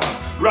 11th hour.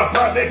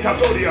 Rapane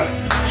Katoria.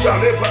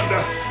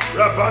 Shalebanda.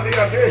 Rapane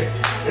Ade.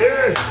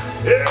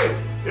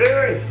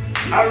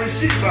 I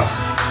receive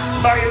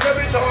my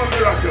 11th hour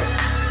miracle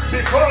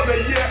before the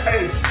year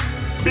ends.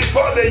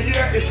 Before the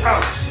year is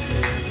out.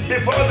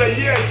 Before the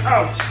year is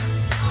out.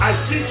 I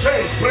see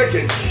chains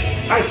breaking.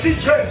 I see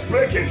chains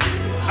breaking.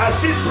 I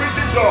see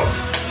prison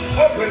doors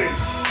opening.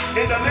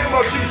 In the name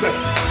of Jesus.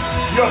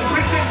 Your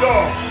prison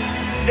door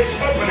is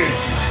opening.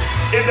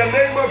 In the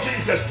name of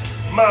Jesus.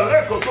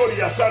 Maleko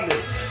Toria Sande.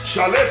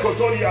 Shaleko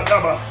Toria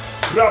Daba.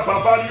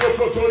 Rababario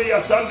Kotoria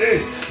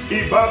Sande.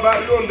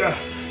 Ibabarionda.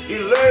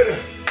 Ilere.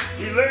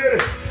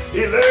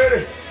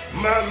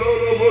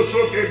 Malolo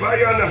Bosoke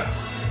Bayana.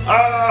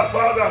 Ah,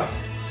 Father.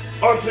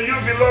 Unto you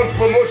belongs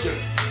promotion.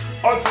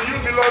 Unto you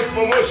belongs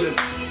promotion.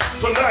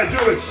 Tonight,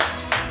 do it.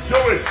 Do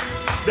it.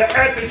 The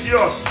earth is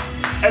yours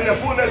and the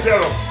fullness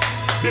thereof.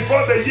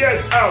 Before the year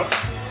is out,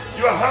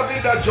 you are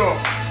having that job.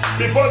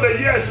 Before the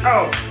year is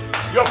out,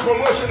 your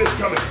promotion is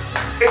coming.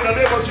 In the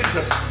name of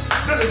Jesus.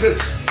 This is it.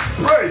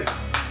 Pray.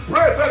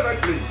 Pray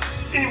fervently.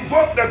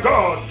 Invoke the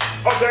God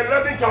of the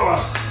 11th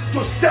hour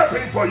to step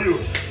in for you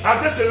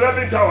at this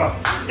 11th hour.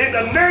 In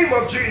the name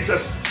of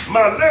Jesus.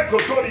 Maleko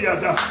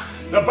Toriaza.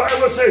 The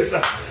Bible says,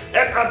 and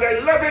at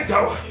the 11th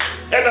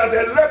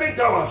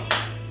hour,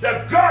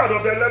 the God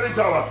of the 11th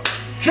hour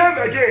came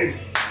again,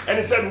 and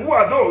He said, who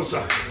are those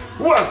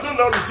who have still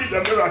not received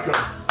a miracle?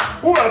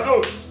 Who are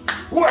those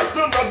who have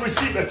still not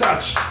received a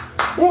touch?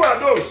 Who are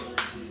those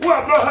who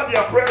have not had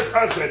their prayers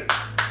answered?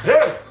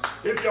 Hey,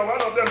 if you're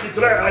one of them,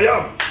 declare, I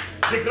am.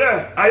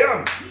 Declare, I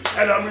am,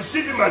 and I'm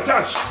receiving my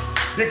touch.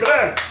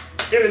 Declare,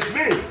 it is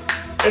me.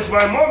 It's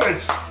my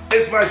moment.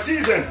 It's my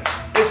season.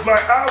 It's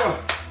my hour.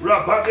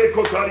 Rabade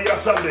Kotaria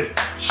Sunday.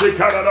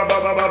 Shekara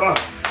Baba.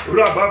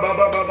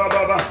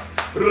 Rababa.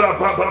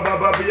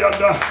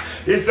 Rababa.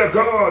 He's the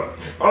God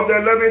of the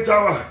 11th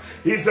hour.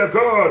 He's the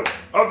God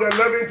of the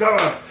 11th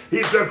hour.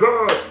 He's the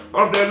God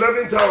of the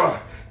 11th hour.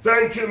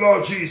 Thank you,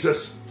 Lord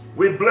Jesus.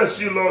 We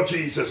bless you, Lord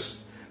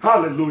Jesus.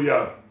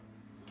 Hallelujah.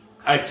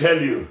 I tell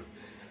you,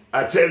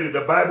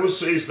 the Bible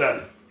says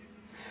that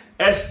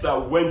Esther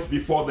went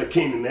before the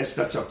king in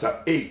Esther chapter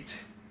 8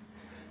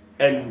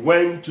 and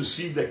went to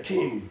see the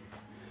king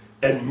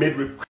and made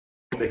request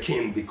from the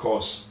king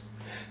because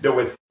there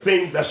were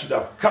things that should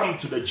have come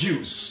to the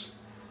Jews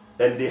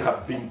and they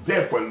have been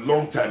there for a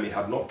long time. They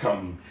have not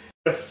come.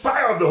 The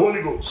fire of the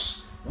Holy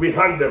Ghost, we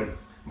hang them.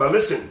 But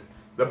listen,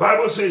 the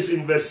Bible says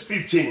in verse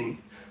 15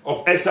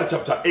 of Esther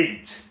chapter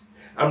 8,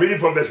 I'm reading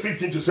from verse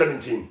 15 to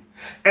 17.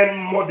 And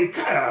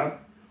Mordecai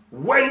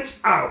went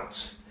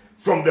out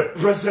from the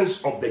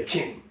presence of the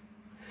king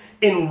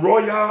in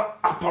royal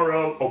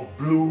apparel of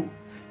blue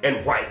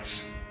and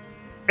white,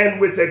 and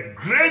with a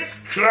great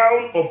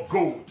crown of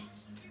gold.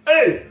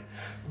 Hey,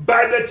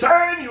 by the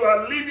time you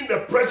are leaving the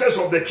presence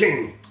of the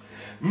king,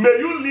 may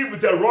you live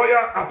with a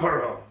royal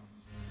apparel.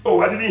 Oh,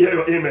 I didn't hear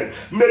your amen.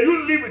 May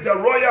you live with a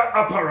royal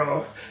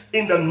apparel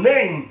in the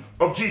name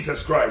of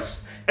Jesus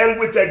Christ, and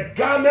with a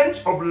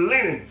garment of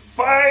linen,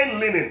 fine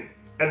linen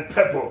and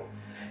purple.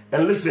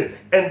 And listen,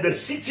 and the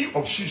city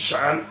of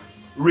Shushan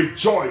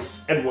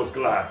rejoiced and was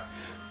glad.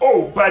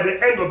 Oh, by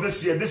the end of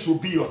this year, this will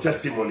be your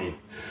testimony.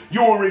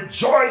 You will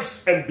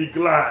rejoice and be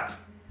glad.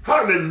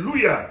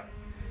 Hallelujah.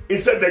 It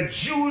said the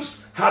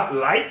Jews had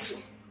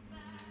light,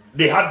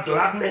 they had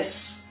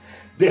gladness,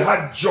 they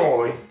had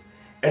joy,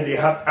 and they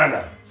had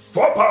honor.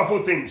 4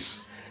 powerful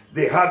things.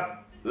 They had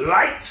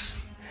light,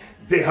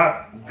 they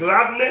had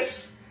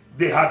gladness,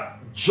 they had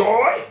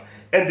joy,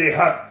 and they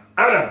had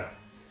honor.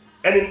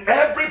 And in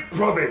every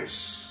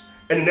province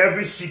and in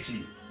every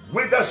city,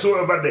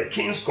 whithersoever the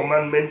king's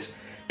commandment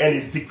and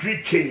his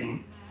decree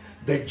came,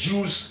 the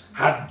Jews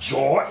had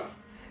joy,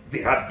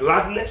 they had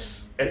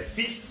gladness, a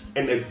feast,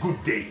 and a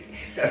good day.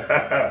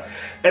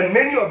 And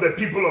many of the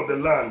people of the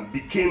land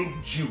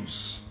became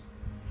Jews.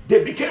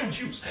 They became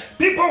Jews.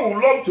 People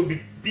who long to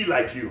be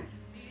like you.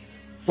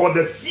 For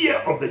the fear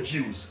of the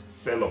Jews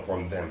fell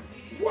upon them.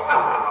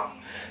 Wow!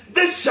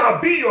 This shall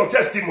be your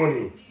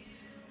testimony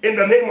in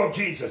the name of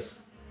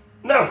Jesus.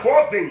 Now,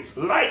 4 things: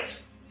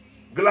 light,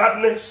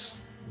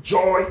 gladness,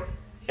 joy,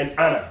 and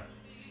honor.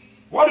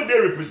 What do they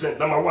represent?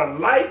 Number 1,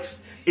 light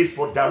is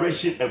for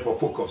direction and for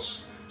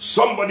focus.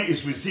 Somebody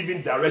is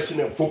receiving direction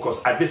and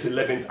focus at this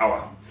 11th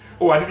hour.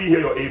 Oh, I didn't hear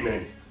your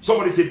amen.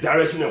 Somebody say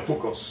direction and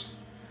focus.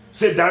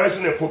 Say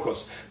direction and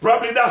focus.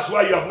 Probably that's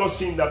why you have not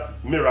seen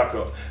that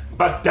miracle.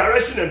 But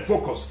direction and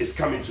focus is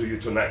coming to you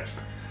tonight.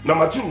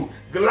 Number 2,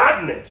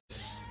 gladness.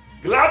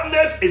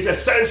 Gladness is a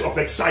sense of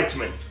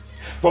excitement.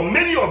 For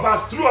many of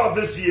us throughout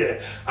this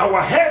year,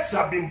 our heads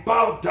have been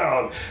bowed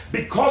down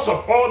because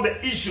of all the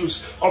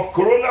issues of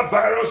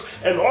coronavirus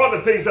and all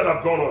the things that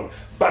have gone on.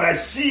 But I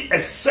see a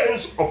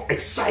sense of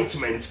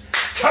excitement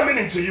coming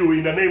into you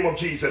in the name of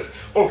Jesus.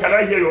 Oh, can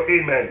I hear your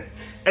amen?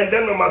 And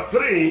then number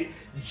 3,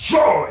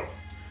 joy,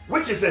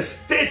 which is a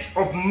state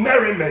of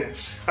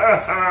merriment.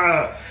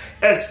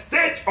 A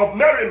state of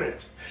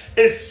merriment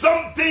is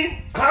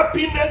something,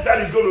 happiness that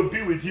is going to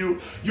be with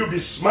you. You'll be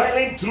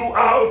smiling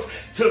throughout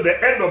till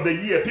the end of the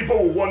year. People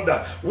will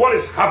wonder what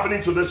is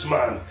happening to this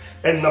man.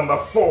 And number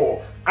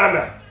 4,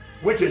 Anna,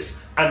 which is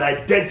an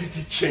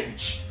identity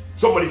change.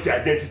 Somebody say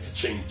identity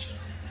change.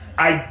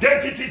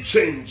 Identity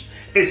change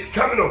is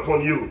coming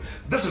upon you.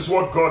 This is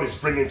what God is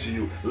bringing to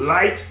you.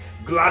 Light,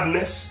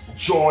 gladness,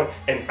 joy,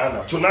 and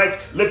honor. Tonight,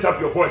 lift up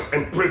your voice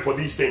and pray for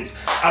these things.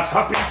 As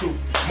happened to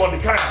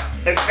Mordecai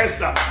and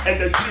Esther and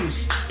the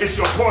Jews, it's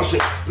your portion.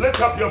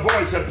 Lift up your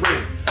voice and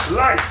pray.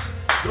 Light,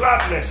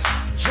 gladness,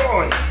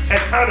 joy,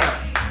 and honor.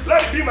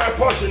 Let it be my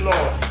portion,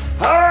 Lord.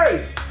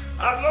 Hi!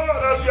 And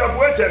Lord, as you have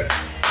waited,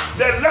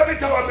 the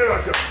 11th hour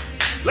miracle.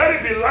 Let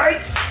it be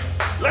light,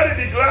 let it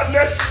be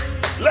gladness,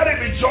 let it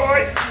be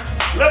joy,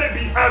 let it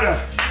be honor.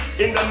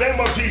 In the name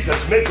of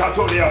Jesus, make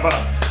Katoriaba,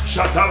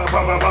 Shatala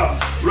Baba,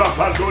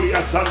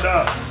 Rapandoria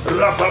Sanda,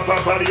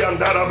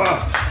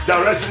 Rapapapariandaraba,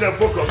 direction and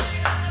focus,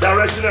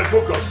 direction and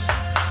focus,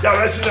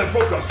 direction and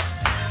focus,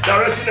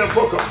 direction and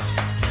focus.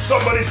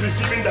 Somebody's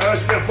receiving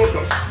direction and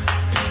focus,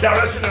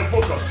 direction and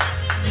focus.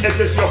 It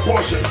is your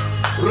portion.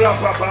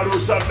 Rapaparu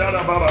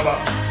Sandara Baba,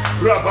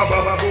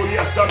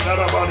 Rapababoria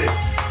Sandara Bade,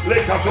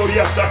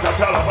 Lekatoria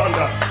Sakatala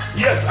Banda.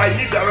 Yes, I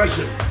need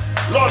direction.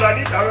 Lord, I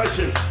need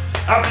direction.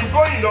 I've been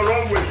going the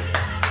wrong way.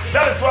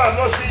 That is why I'm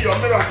not seeing your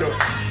miracle.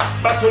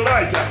 But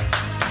tonight,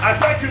 I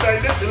thank you that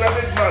in this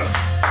 11th month,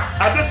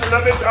 at this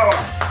 11th hour,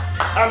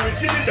 I'm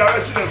receiving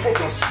direction and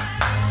focus.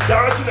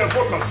 Direction and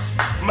focus.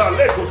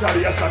 Maleko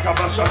Taria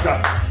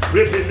Sakabashaka,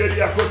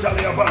 Rependeria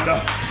Kotalia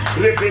Banda,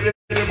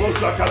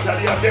 Rependeria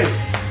Katalia De,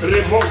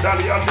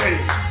 Remondaliande,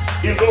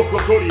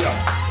 Ilokotoria,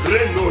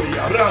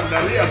 Rendoria, Randa,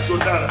 Ria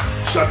Sundara,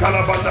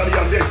 Shakala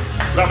Bandariande,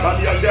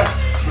 Rabanianda,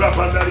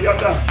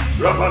 Rabandarianda,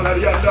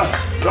 Rabandarianda,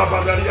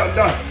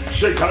 Rabandarianda,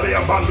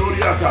 Shekaria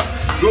Bandoriaka,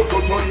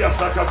 Lokotoria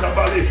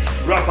Sakatabali,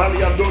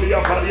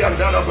 Rabaniandoria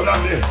Bariandana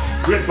Brande,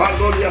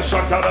 Repandoria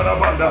Shakara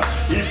Banda,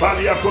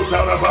 Ibalia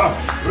Kotaraba,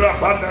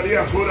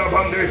 Rabandaria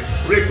Kurabande,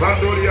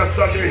 Repandoria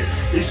Sade,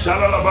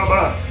 Ishala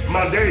Baba,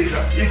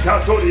 Madeira,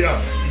 Ikatoria,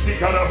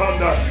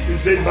 Sikarabanda,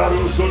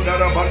 Zembaru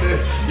Sundarabande,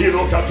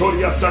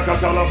 Irokatoria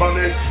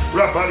Sakatalabane,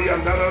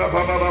 Rabariandana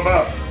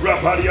Baba,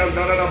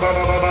 Rabariandana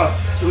Baba,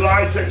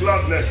 light and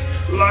gladness,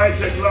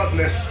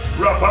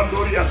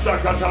 Rabandoria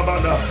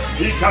Sakatabanda,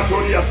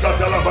 Ikatoria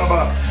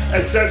Satalababa,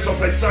 a sense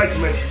of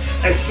excitement,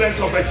 a sense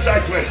of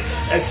excitement,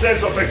 a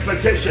sense of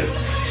expectation.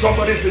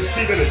 Somebody's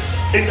receiving it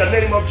in the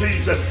name of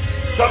Jesus.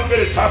 Something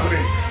is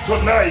happening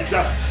tonight.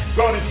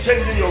 God is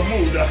changing your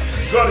mood.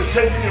 God is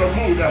changing your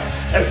mood.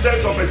 A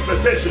sense of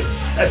expectation,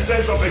 a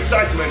sense of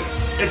excitement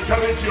is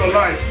coming into your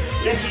life,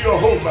 into your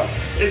home,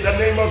 in the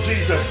name of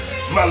Jesus.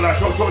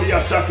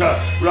 Malakotoria Saka,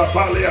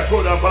 Rapalia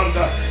Koda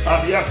Banda,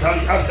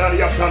 Abiatari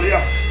Andaria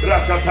Talia,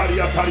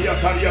 Rakataria Taria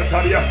Taria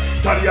Taria,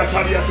 Taria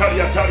Taria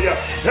Taria Taria.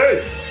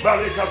 Hey!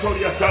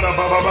 Balikatoria Sana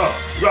Baba,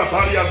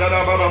 Raparia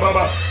Dana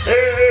Baba.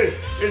 Hey!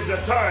 It's the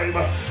time,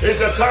 it's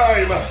the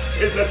time,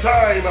 it's the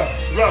time.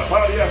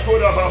 Raparia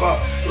Koda Baba,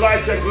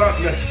 light and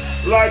gladness,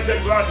 light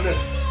and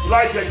gladness,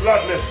 light and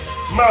gladness.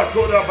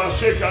 Makoda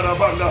Basheka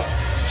Rabanda,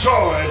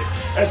 joy,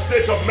 a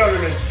state of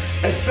merriment,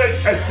 a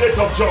state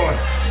of joy,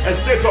 a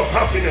state of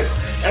happiness,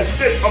 a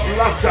state of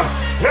laughter.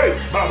 Hey,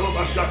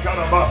 Baroba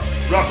Shakaraba,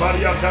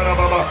 Raparia Dana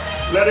Baba,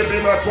 let it be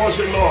my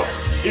portion, Lord,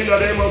 in the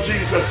name of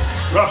Jesus.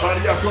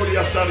 Raparia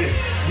Toria Sani,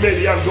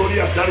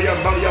 Mediandoria Tarian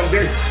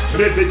Mariande,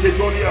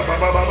 Repetitoria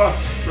Baba Baba,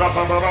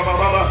 Rababa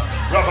Baba,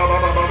 Rababa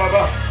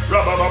Baba,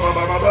 Rababa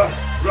Baba,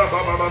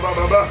 Rababa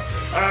Baba.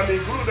 I am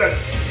included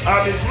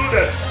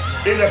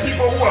in the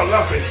people who are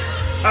laughing.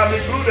 I'm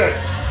included.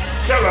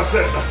 Sarah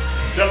said,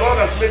 the Lord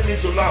has made me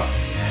to laugh,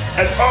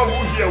 and all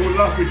who hear will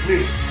laugh with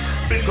me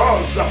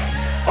because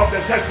of the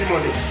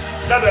testimony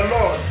that the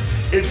Lord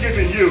is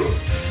giving you.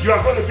 You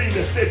are going to be in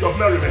a state of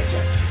merriment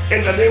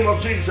in the name of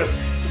Jesus.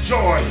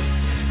 Joy,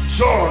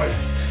 joy,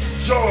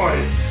 joy.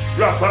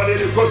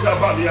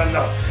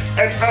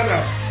 And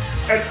honor,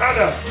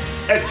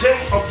 a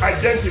change of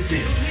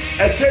identity,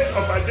 a change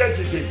of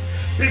identity.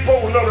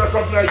 People will not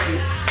recognize you.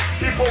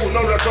 People will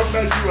not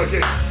recognize you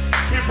again.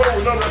 People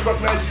will not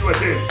recognize you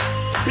again.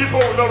 People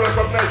will not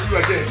recognize you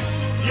again.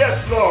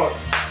 Yes, Lord,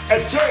 a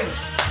change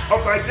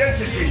of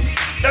identity.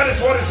 That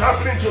is what is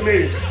happening to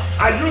me.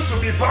 I used to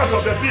be part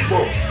of the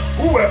people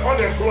who were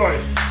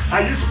unemployed. I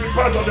used to be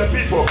part of the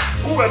people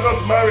who were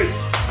not married.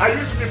 I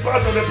used to be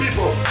part of the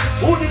people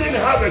who didn't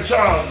have a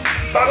child.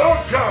 But oh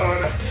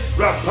God,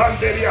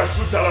 Rapanderia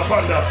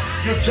Sutalapanda,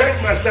 you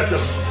changed my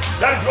status.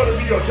 That is going to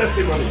be your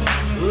testimony.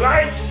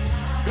 Light,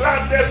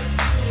 gladness,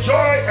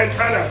 joy, and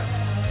honor.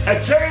 A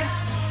change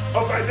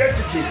of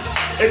identity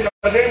in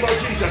the name of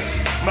Jesus.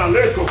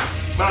 Maleko,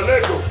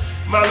 Maleko,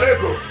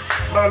 Maleko,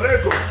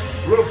 Maleko,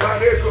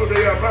 Ropaneko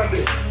de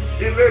Abande,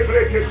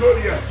 Ilebre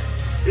Ketoria,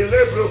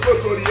 Ilebro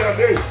Kotoria.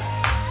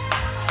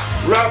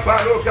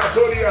 Rabano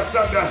Katoria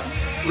Sanda,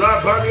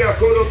 Rabania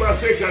Kodo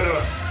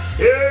Masekana.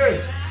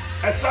 Hey,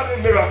 a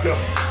sudden miracle.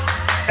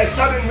 A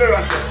sudden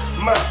miracle.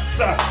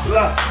 Sa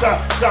la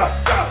ta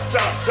ta ta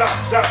ta ta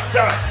ta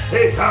ta.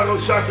 Hey, Karo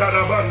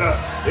Shakarabana.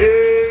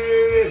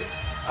 Hey,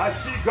 I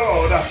see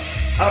God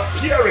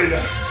appearing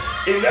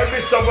in every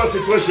stubborn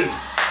situation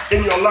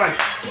in your life.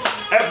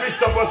 Every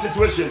stubborn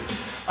situation.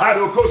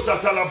 Adokosa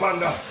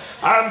Talabanda.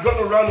 I'm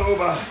gonna run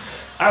over.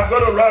 I'm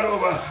gonna run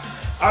over.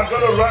 I'm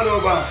gonna run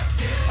over.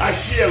 I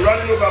see a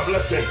running over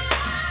blessing.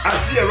 I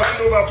see a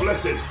running over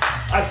blessing.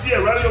 I see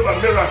a running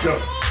over miracle.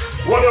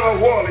 Whatever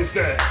wall is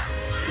there,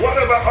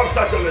 whatever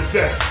obstacle is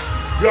there,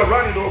 you're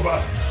running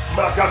over.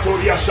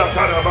 Makatoria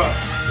Shataraba.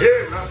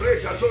 Eh,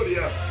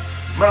 Mabrekatoria.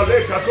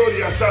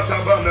 Malekatoria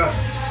Satabana.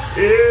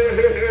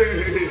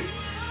 Eh,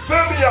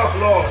 fill me up,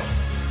 Lord.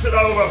 Till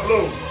I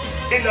overflow.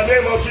 In the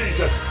name of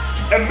Jesus.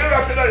 A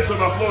miracle that is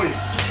overflowing.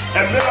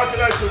 A miracle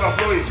that is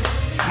overflowing.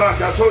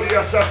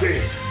 Makatoria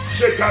Sate.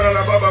 Shekara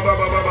Baba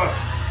Baba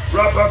Baba.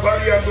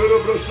 Rapaparia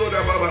Duro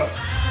Soda Baba.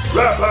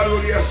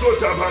 Raparuria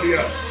Sota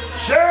Baria.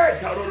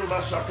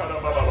 Shekaruba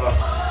Shakara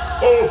Baba.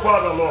 Oh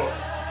Father Lord.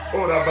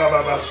 Ora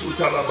Baba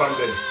Suta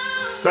Labande.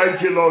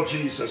 Thank you, Lord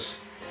Jesus.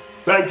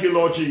 Thank you,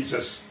 Lord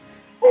Jesus.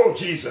 Oh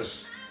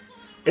Jesus.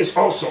 It's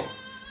awesome.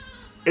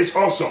 It's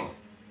awesome.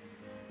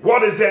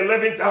 What is the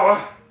 11th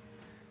hour?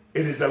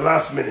 It is the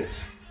last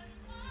minute.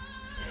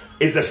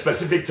 It's the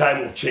specific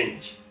time of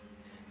change.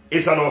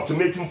 It's an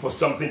ultimatum for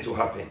something to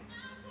happen.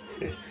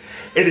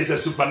 It is a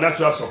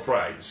supernatural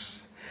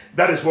surprise.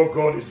 That is what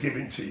God is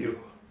giving to you.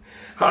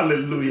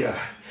 Hallelujah.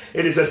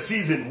 It is a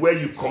season where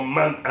you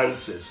command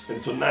answers.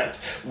 And tonight,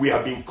 we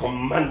have been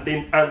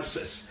commanding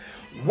answers.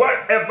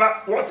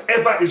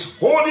 Whatever is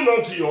holding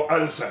on to your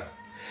answer,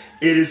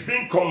 it is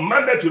being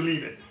commanded to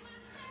leave it.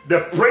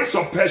 The prince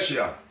of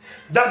Persia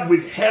that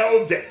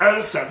withheld the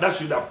answer that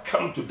should have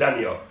come to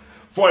Daniel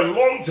for a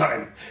long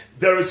time.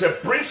 There is a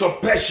prince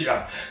of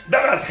Persia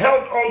that has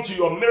held on to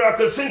your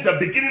miracle since the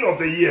beginning of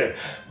the year.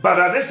 But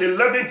at this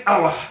 11th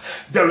hour,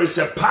 there is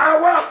a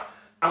power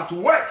at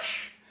work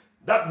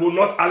that will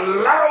not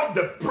allow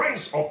the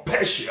prince of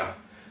Persia,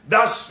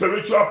 that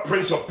spiritual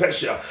prince of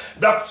Persia,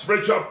 that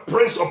spiritual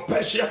prince of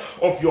Persia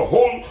of your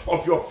home,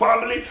 of your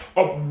family,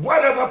 of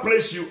whatever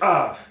place you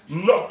are,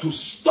 not to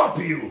stop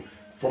you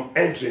from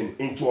entering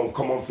into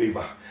uncommon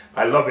favor.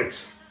 I love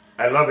it.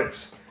 I love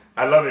it.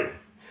 I love it.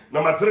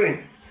 Number 3,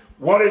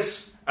 what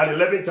is an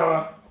 11th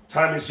hour?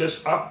 Time is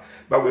just up,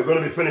 but we're going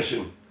to be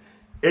finishing.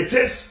 It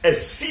is a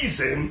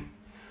season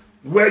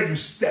where you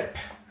step.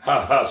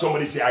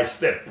 Somebody say, I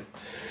step.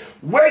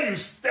 Where you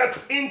step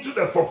into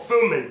the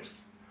fulfillment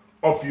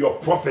of your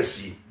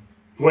prophecy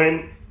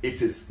when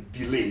it is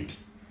delayed.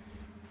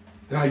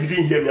 You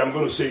didn't hear me. I'm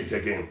going to say it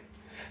again.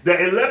 The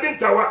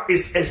 11th hour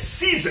is a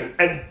season,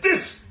 and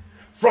this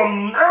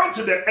from now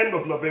to the end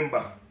of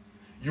November,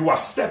 you are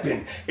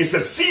stepping. It's a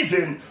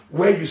season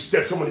where you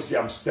step. Somebody say,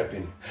 I'm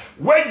stepping.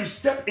 Where you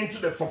step into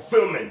the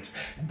fulfillment.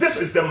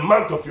 This is the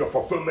month of your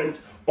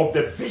fulfillment of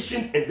the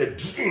vision and the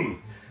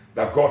dream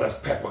that God has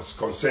purposed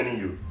concerning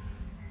you,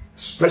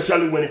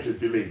 especially when it is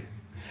delayed.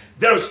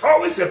 There is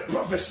always a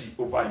prophecy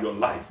over your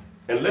life.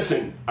 And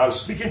listen, I'm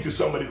speaking to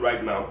somebody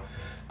right now.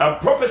 I'm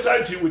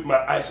prophesying to you with my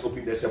eyes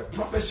open. There's a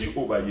prophecy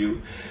over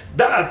you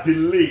that has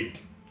delayed.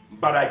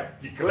 But I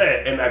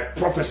declare and I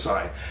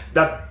prophesy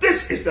that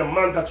this is the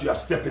month that you are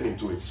stepping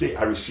into it. Say,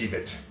 I receive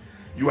it.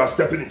 You are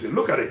stepping into it.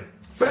 Look at it.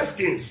 1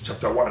 Kings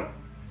chapter 1.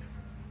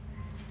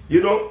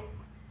 You know,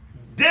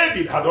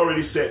 David had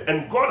already said,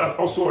 and God had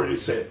also already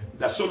said,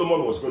 that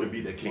Solomon was going to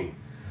be the king.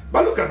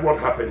 But look at what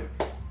happened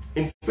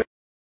in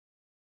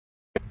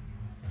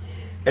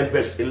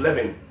verse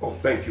 11. Oh,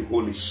 thank you,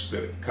 Holy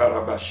Spirit.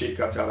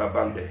 Karabasheka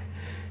tarabande.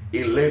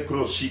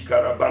 Ilekro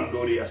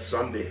shikarabandoria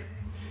Sunday.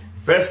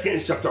 1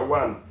 Kings chapter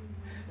 1.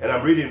 And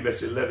I'm reading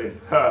verse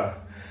 11.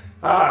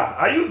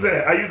 Are you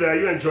there? Are you there? Are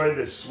you enjoying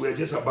this? We're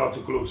just about to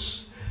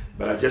close.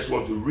 But I just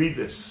want to read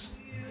this.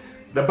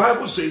 The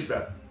Bible says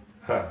that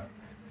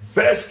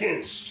 1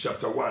 Kings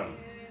chapter 1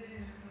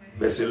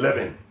 verse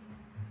 11.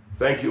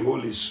 Thank you,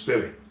 Holy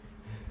Spirit.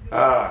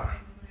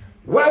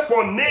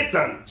 Wherefore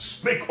Nathan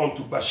spake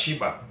unto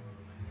Bathsheba,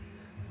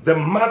 the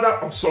mother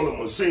of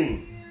Solomon,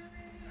 saying,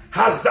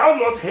 Hast thou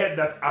not heard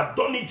that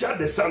Adonijah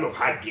the son of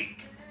Haggith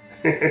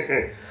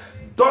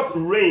doth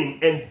reign,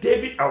 and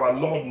David our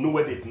Lord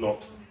knoweth it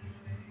not?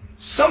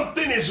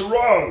 Something is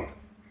wrong.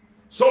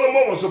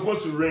 Solomon was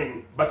supposed to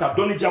reign, but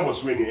Adonijah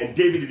was reigning, and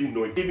David didn't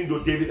know it, even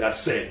though David had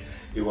said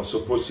it was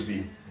supposed to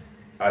be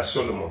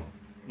Solomon.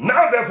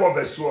 Now therefore,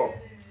 verse 12.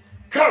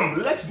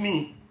 Come, let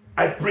me,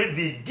 I pray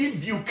thee,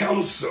 give you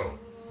counsel,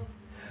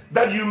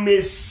 that you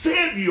may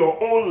save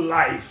your own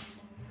life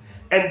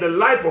and the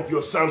life of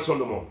your son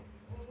Solomon.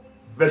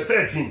 Verse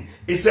 13,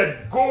 he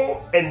said,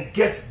 Go and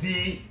get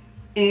thee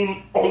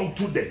in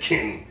unto the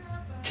king,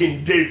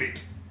 King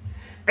David,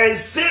 and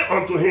say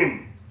unto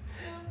him,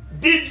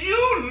 Did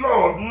you,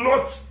 Lord,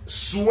 not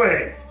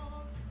swear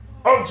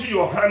unto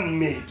your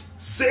handmaid,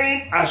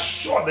 saying,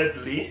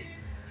 Assuredly,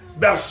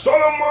 that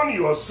Solomon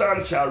your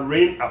son shall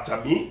reign after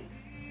me,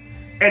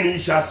 and he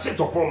shall sit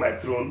upon my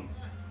throne?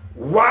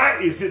 Why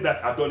is it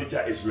that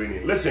Adonijah is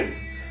reigning? Listen,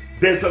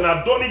 there's an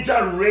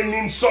Adonijah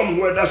reigning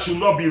somewhere that should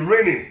not be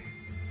reigning.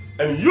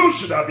 And you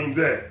should have been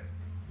there.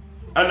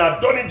 And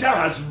Adonijah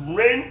has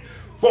reigned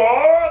for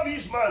all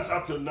these months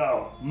up to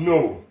now.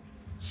 No.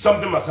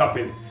 Something must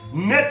happen.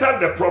 Nathan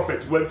the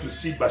prophet went to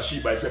see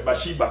Bathsheba. He said,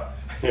 Bathsheba,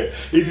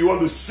 if you want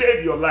to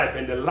save your life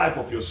and the life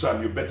of your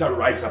son, you better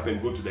rise up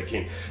and go to the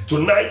king.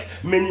 Tonight,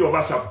 many of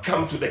us have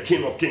come to the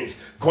King of Kings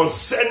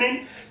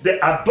concerning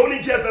the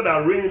Adonijahs that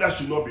are reigning that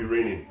should not be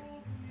reigning.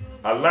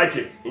 I like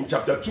it. In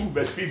chapter 2,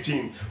 verse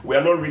 15, we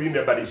are not reading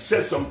there, but he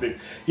says something.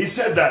 He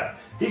said,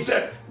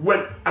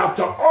 when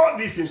after all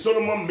these things,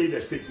 Solomon made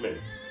a statement.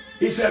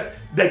 He said,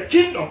 the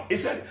kingdom, he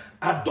said,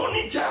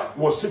 Adonijah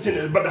was sitting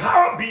there, but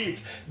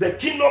howbeit, the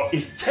kingdom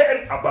is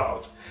turned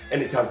about,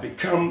 and it has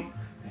become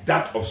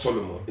that of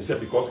Solomon. He said,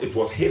 because it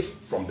was his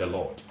from the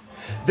Lord.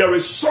 There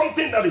is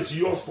something that is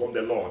yours from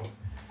the Lord,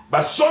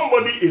 but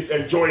somebody is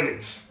enjoying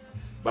it.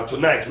 But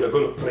tonight, we are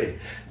going to pray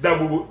that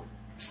we will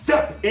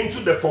step into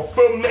the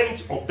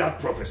fulfillment of that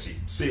prophecy.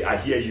 Say, I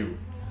hear you.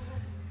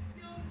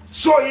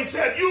 So he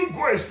said, you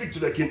go and speak to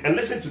the king, and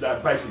listen to the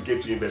advice he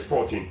gave to you in verse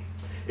 14.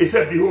 He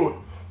said,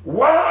 behold,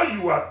 while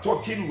you are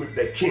talking with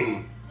the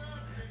king,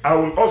 I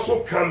will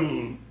also come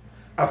in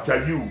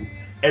after you,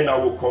 and I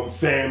will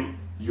confirm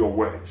your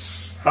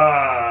words.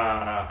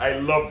 I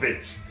love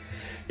it.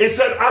 He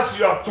said, as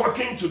you are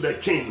talking to the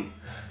king,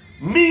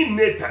 me,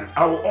 Nathan,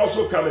 I will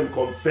also come and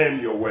confirm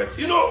your words.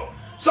 You know,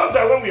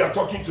 sometimes when we are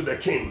talking to the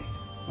king,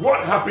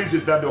 what happens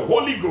is that the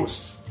Holy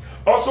Ghost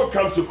also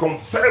comes to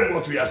confirm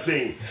what we are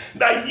saying.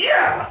 That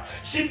yeah,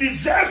 she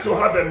deserves to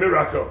have a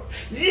miracle.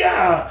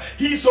 Yeah,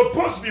 he's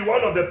supposed to be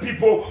one of the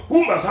people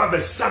who must have a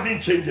sudden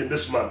change in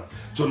this month.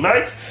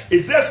 Tonight,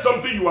 is there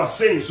something you are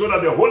saying so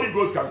that the Holy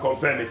Ghost can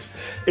confirm it?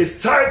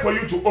 It's time for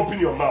you to open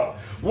your mouth.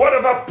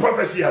 Whatever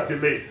prophecy has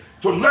delayed,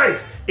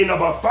 tonight, in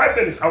about 5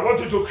 minutes, I want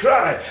you to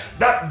cry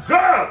that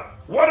God,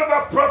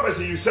 whatever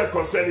prophecy you said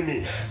concerning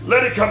me,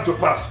 let it come to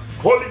pass.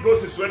 Holy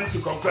Ghost is ready to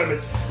confirm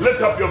it.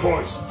 Lift up your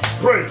voice.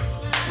 Pray,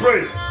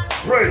 pray,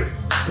 pray,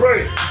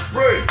 pray,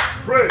 pray,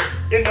 pray.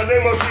 In the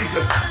name of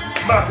Jesus.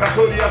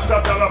 Makatodia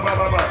satala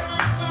baba.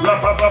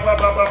 Rapa baba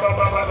baba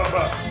baba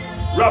baba.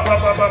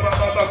 Rapa baba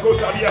baba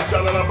kotadia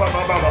satala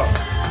baba baba.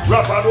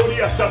 Rapa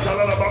dodia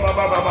satala baba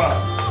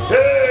baba.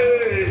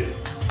 Hey!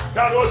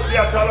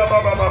 Karosia tala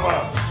baba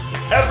baba.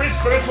 Every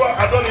spiritual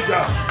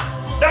Adonijah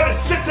that is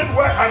sitting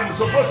where I'm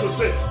supposed to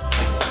sit,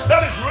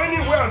 that is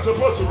reigning where I'm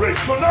supposed to reign,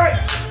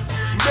 tonight,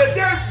 may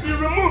they be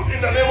removed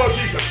in the name of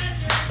Jesus.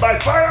 By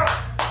fire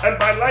and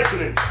by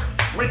lightning,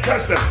 we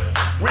cast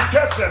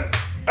them,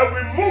 and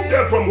we move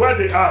them from where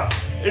they are.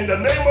 In the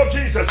name of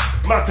Jesus.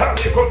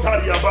 Matali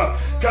kotariaba,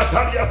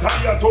 kataria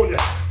taria tonia,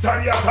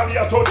 taria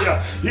taria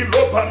tonia,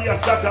 iloparia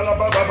satala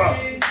baba.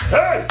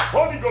 Hey,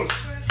 Holy Ghost,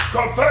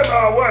 confirm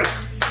our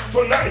words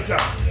tonight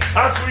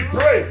as we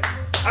pray,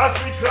 as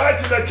we cry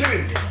to the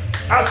King,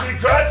 as we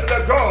cry to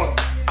the God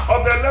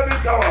of the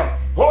 11th hour.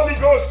 Holy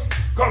Ghost,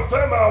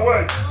 confirm our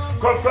words,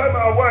 confirm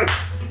our words,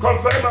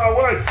 confirm our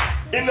words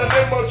in the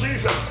name of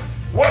Jesus.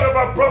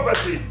 Whatever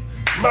prophecy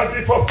must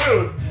be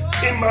fulfilled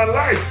in my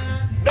life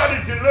that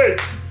is delayed,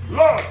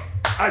 Lord,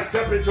 I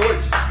step into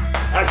it.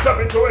 I step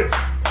into it.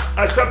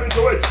 I step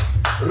into it.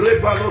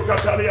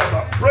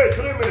 Pray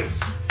 3 minutes.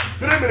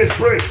 3 minutes,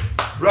 pray.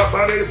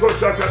 Rabane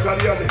Kosha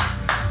Kataliane.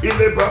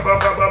 Ile Baba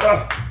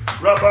Baba.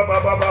 Rabba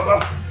Baba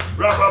Baba.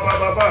 Rabba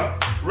Baba.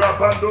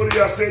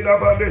 Rabandoria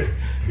Senabane.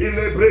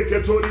 Ile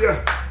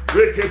Breketoria.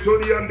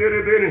 Breketoria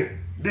Nderebene.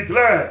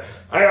 Declare,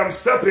 I am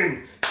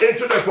stepping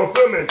into the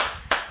fulfillment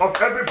of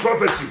every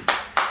prophecy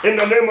in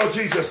the name of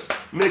Jesus.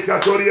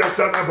 Mekatoria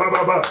Sana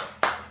Baba.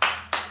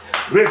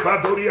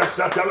 Rebadoria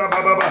Satala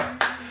Baba.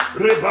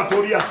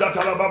 Rebatoria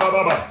Satala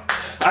Baba.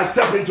 I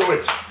step into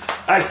it.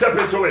 I step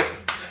into it.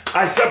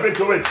 I step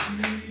into it.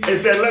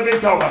 It's the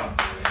 11th hour.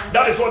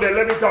 That is what the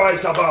 11th hour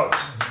is about.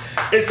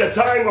 It's the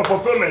time of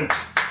fulfillment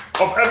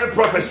of every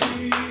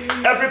prophecy.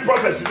 Every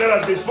prophecy that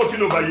has been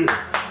spoken over you.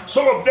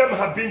 Some of them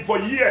have been for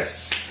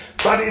years.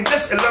 But in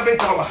this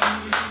 11th hour,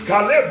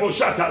 Kalebo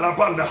Shata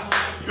Lapanda,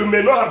 you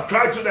may not have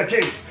cried to the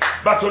King.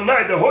 But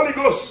tonight the Holy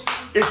Ghost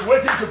is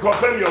waiting to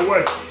confirm your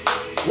words.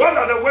 What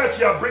are the words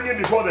you are bringing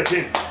before the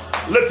King?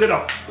 Lift it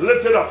up,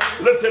 lift it up,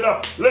 lift it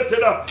up, lift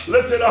it up,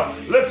 lift it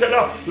up, lift it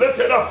up, lift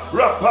it up.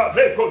 Rapa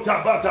leko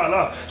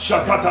tabatala,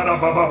 shakatara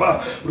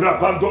bababa,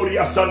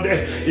 rapandoria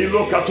sande,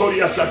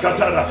 ilokatoria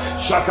sakatara,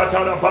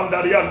 shakatara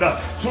bandarianda.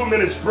 2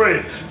 minutes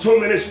pray, 2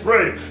 minutes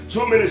pray,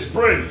 2 minutes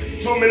pray,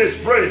 2 minutes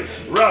pray.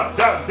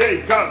 Rada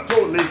de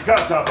katoli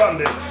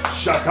katabande,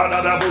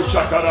 shakadabo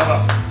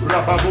shakadaba,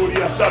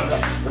 rababuria sanda,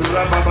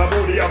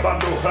 rababuria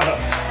bando.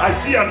 I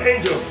see an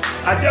angel.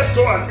 I just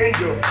saw an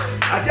angel.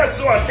 I just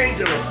saw an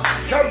angel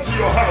come to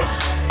your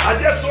house. I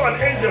just saw an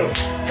angel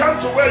come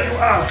to where you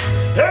are.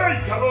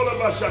 Hey, Kalola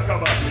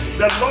Bashakaba.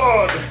 The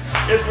Lord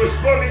is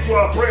responding to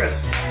our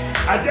prayers.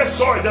 I just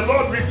saw it. The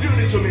Lord revealed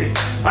it to me.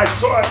 I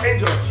saw an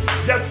angel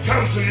just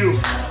come to you.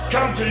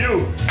 Come to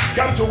you.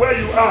 Come to where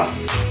you are.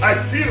 I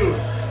feel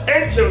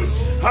angels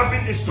have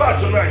been inspired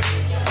tonight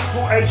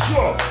to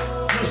ensure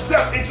you you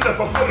step into the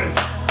fulfillment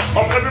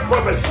of every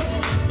prophecy.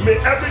 May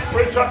every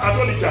spiritual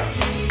idolater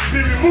be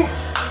removed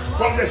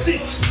from the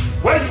seat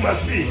where you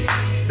must be,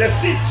 the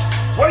seat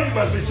where you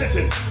must be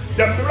sitting,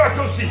 the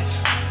miracle seat,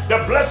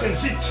 the blessing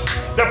seat,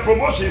 the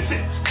promotion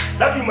seat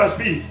that you must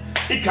be.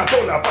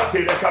 Ikatola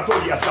bate de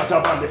katolia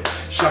satabande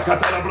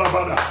shakatala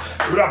blabada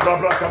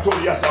rabra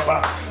katolia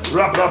saba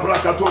rabra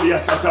katolia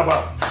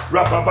sataba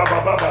rababa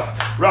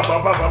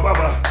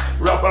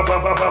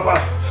baba.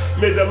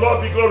 May the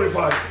Lord be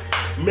glorified.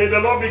 May the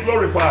Lord be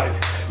glorified.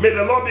 May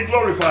the Lord be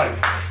glorified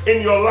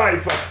in your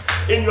life,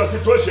 in your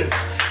situations,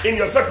 in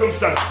your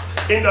circumstance.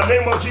 In the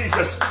name of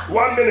Jesus,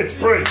 1 minute,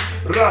 pray.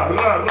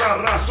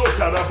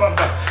 Sota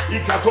rababa,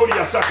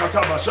 ikatoria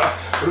sakatabasha,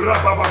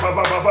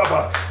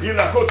 rababa,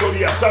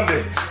 ilakotoria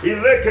sande,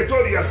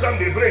 ileketoria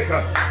sande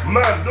breka,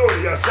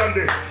 mandoria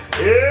sande,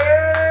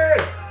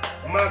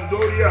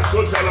 mandoria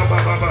sota la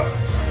baba,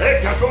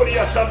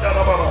 ekatoria santa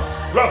la baba,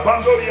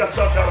 rapandoria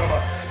santa la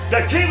baba.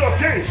 The King of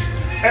Kings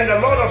and the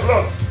Lord of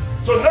Lords.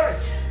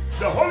 Tonight,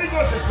 the Holy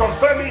Ghost is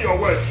confirming your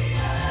words.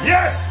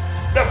 Yes,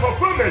 the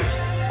fulfillment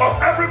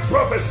of every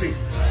prophecy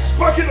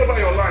spoken over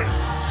your life,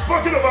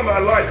 spoken over my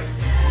life.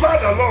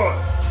 Father, Lord,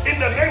 in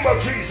the name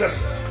of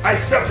Jesus, I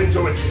step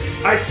into it.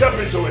 I step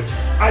into it.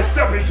 I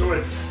step into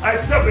it. I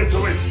step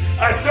into it.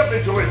 I step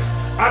into it.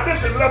 At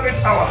this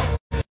 11th hour,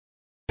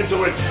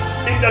 into it.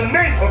 In the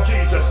name of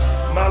Jesus,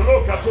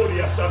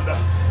 Malokatoria Sanda,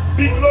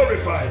 be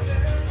glorified.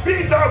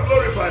 Be thou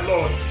glorified,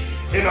 Lord,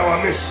 in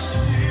our midst.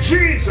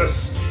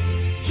 Jesus,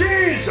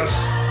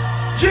 Jesus,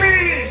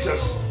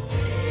 Jesus,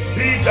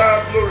 be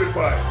thou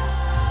glorified.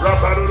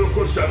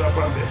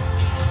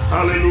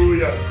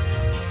 Hallelujah.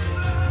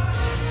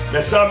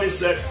 The psalmist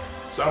said,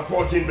 Psalm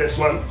 14 verse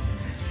 1,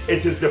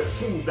 it is the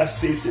fool that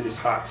says in his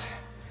heart,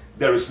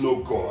 there is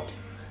no God.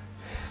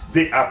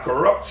 They are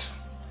corrupt.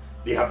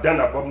 They have done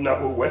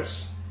abominable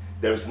works.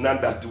 There is none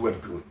that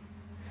doeth good.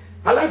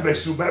 I like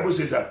verse 2. Bible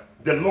says that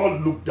the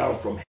Lord looked down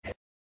from heaven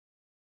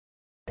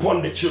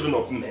upon the children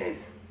of men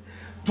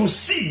to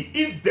see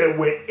if there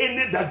were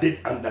any that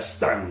did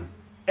understand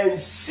and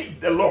seek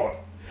the Lord.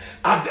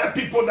 Are there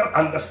people that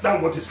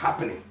understand what is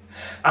happening?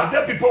 Are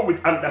there people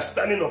with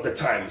understanding of the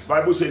times?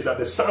 Bible says that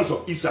the sons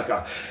of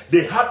Issachar,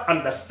 they had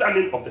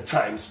understanding of the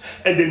times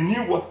and they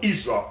knew what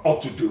Israel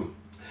ought to do.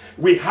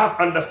 We have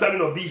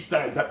understanding of these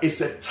times, that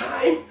it's a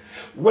time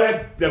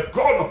where the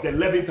God of the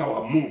 11th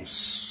hour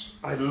moves.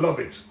 I love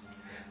it.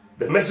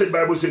 The Message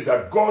Bible says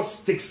that God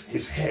sticks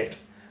his head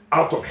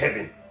out of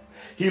heaven.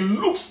 He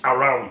looks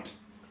around.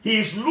 He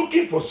is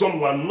looking for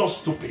someone not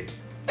stupid.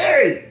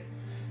 Hey!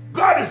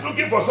 God is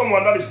looking for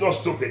someone that is not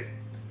stupid.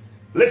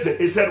 Listen,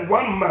 he said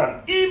one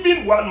man,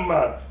 even one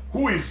man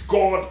who is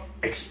God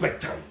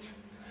expectant.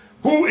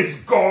 Who is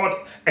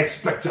God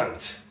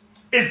expectant?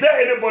 Is there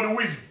anybody who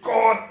is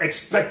God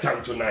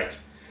expectant tonight?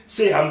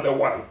 Say, I'm the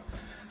one.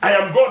 I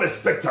am God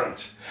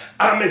expectant.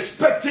 I'm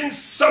expecting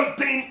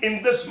something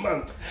in this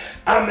month.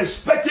 I'm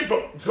expecting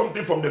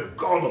something from the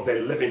God of the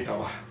 11th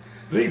hour.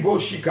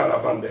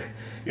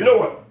 You know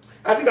what?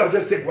 I think I'll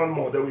just take one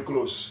more, then we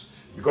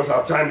close, because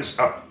our time is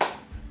up.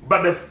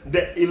 But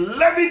the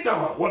 11th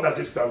hour, what does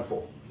it stand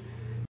for?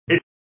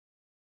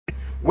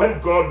 When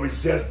God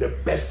reserves the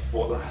best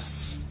for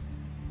last.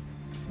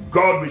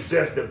 God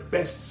reserves the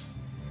best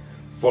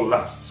for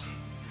last.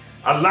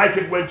 I like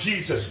it when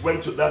Jesus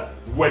went to that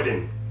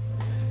wedding,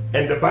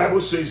 and the Bible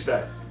says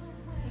that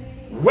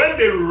when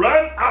they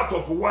ran out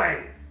of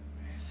wine,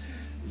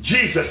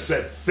 Jesus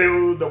said,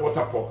 fill the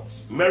water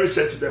pots. Mary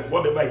said to them,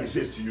 whatever he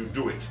says to you,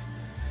 do it.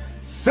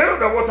 Fill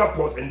the water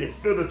pots, and they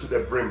filled it to the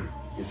brim.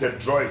 He said,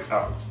 draw it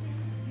out.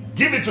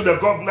 Give it to the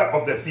governor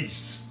of the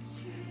feast.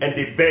 And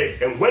they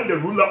begged. And when the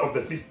ruler of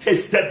the feast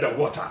tasted the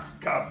water,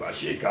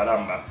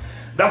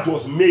 that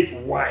was made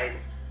wine,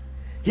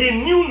 he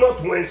knew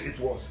not whence it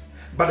was.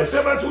 But the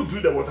servants who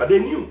drew the water, they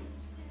knew.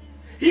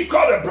 He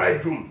called the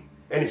bridegroom,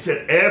 and he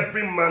said,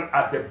 every man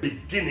at the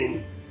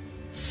beginning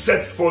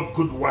sets forth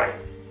good wine.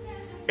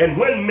 And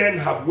when men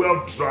have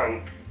well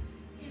drunk,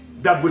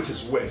 that which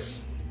is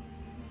worse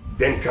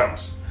then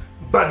comes.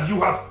 But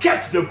you have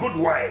kept the good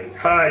wine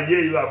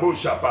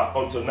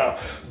until now.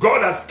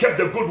 God has kept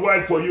the good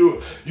wine for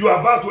you. You are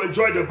about to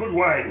enjoy the good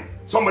wine.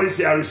 Somebody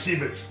say, I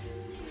receive it.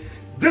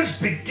 This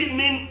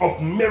beginning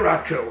of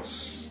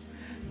miracles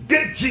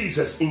did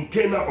Jesus in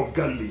Cana of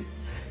Galilee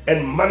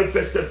and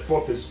manifested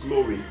forth his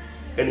glory,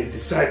 and his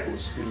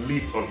disciples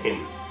believed on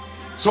him.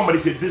 Somebody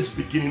say, this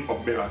beginning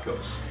of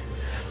miracles.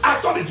 I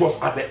thought it was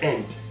at the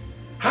end.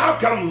 How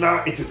come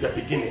now it is the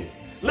beginning?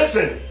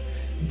 Listen.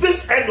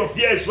 This end of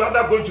year is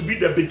rather going to be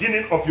the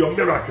beginning of your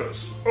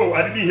miracles. Oh,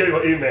 I didn't hear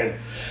your amen.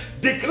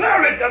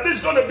 Declare it that this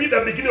is going to be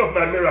the beginning of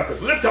my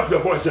miracles. Lift up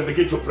your voice and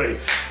begin to pray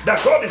that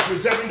God is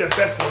reserving the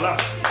best for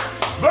last.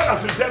 God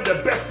has reserved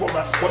the best for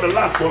the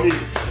last for me.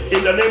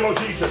 In the name of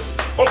Jesus,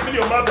 open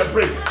your mouth and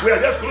pray. We are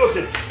just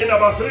closing in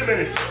about 3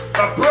 minutes.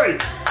 But pray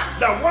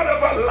that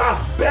whatever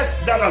last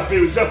best that has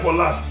been reserved for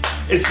last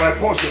is my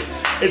portion.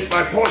 It's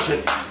my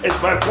portion. It's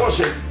my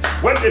portion.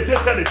 When they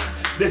tasted it,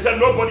 they said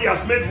nobody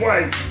has made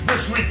wine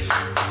this sweet.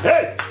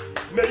 Hey,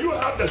 May you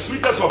have the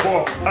sweetest of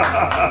all.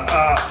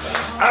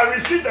 I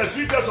received the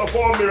sweetest of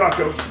all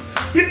miracles.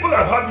 People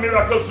have had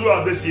miracles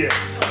throughout this year,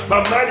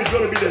 but mine is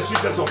going to be the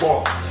sweetest of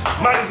all.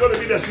 Mine is going to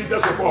be the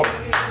sweetest of all.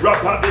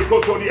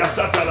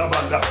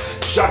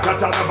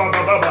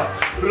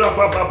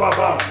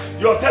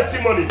 Your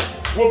testimony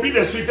will be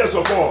the sweetest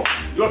of all.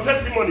 Your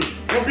testimony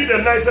will be the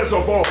nicest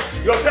of all.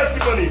 Your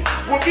testimony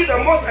will be the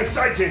most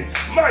exciting.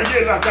 I'm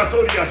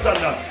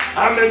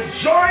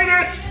enjoying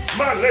it.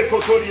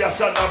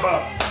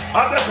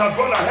 Others have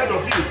gone ahead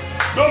of you.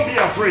 Don't be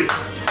afraid.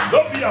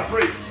 Don't be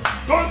afraid.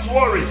 Don't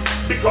worry,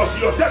 because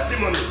your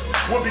testimony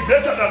will be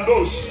greater than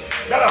those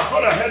that have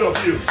gone ahead of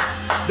you.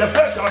 The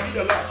first shall be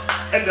the last,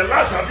 and the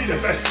last shall be the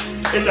first.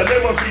 In the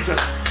name of Jesus.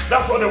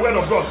 That's what the word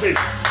of God says.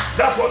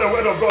 That's what the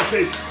word of God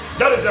says.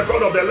 That is the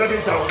God of the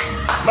 11th hour.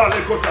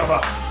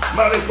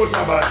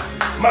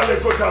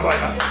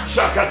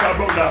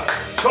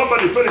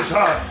 Somebody finish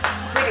hard.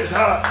 Finish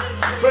hard.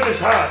 Finish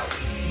hard.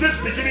 This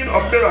beginning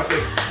of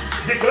miracles.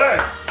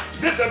 Declare,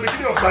 this is the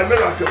beginning of my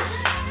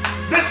miracles.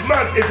 This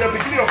man is the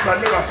beginning of my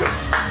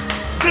miracles.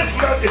 This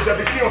man is the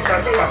beginning of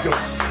my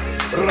miracles.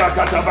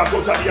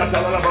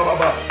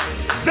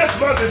 This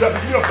man is the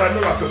beginning of my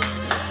miracles.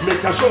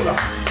 Make a shoulder.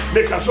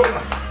 Make a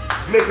shoulder.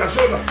 Make a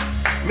shoulder.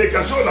 Make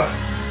a shoulder.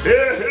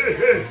 Hey, hey,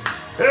 hey,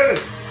 hey,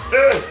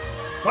 hey.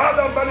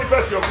 Father,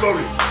 manifest your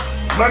glory.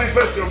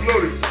 Manifest your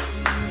glory.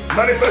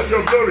 Manifest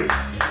your glory.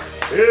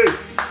 Hey,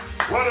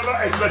 whatever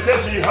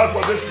expectation you have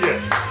for this year,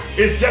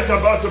 it's just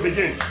about to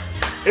begin.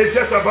 It's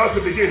just about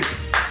to begin.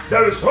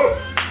 There is hope.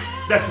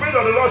 The Spirit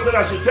of the Lord said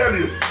I should tell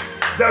you,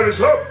 there is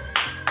hope.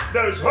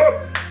 There is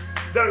hope.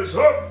 There is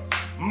hope.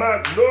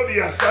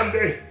 Magnolia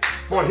Sunday.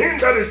 For him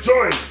that is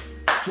joined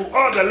to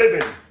all the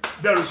living,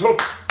 there is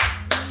hope.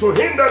 To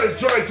him that is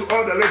joined to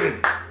all the living,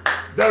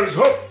 there is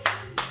hope.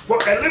 For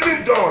a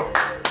living dog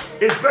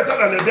is better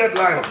than a dead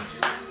lion.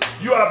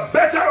 You are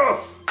better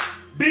off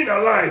being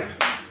alive,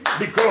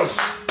 because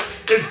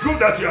it's good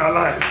that you are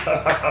alive.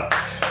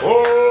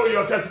 Oh,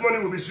 your testimony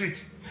will be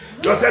sweet.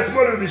 Your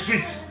testimony will be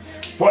sweet.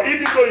 For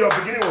even though your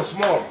beginning was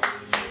small,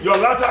 your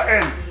latter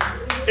end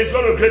is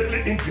going to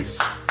greatly increase.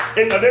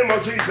 In the name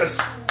of Jesus,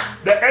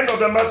 the end of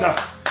the matter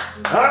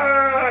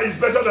is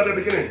better than the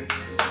beginning.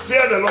 Say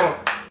the Lord.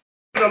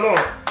 The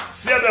Lord.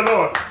 Say the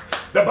Lord.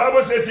 The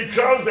Bible says he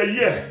crowns the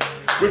year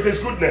with his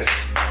goodness.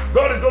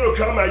 God is going to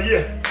crown my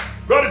year.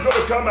 God is going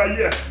to crown my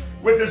year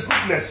with his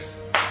goodness.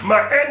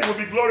 My end will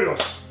be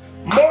glorious.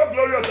 More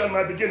glorious than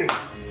my beginning.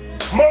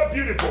 More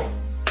beautiful.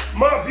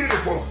 More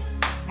beautiful.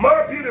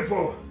 More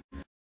beautiful.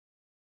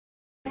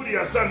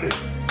 Sunday.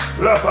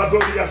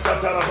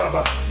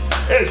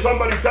 Hey,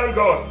 somebody thank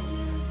God.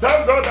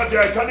 Thank God that you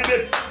are a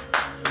candidate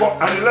for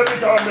an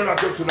 11th hour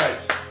miracle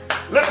tonight.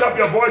 Lift up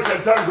your voice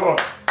and thank God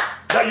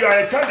that you are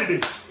a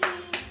candidate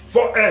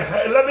for an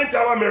 11th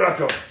hour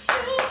miracle.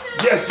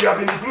 Yes, you have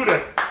been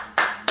included.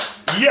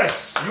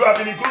 Yes, you have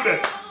been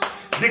included.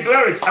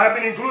 Declare it. I have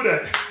been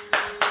included.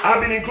 I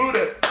have been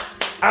included.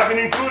 I have been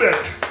included.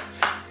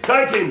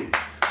 Thank him.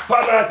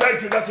 Father, I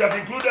thank you that you have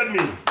included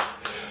me.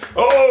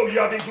 Oh, you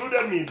have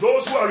included me.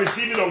 Those who are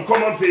receiving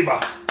uncommon favor,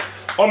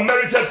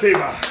 unmerited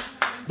favor,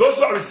 those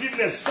who are receiving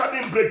a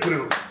sudden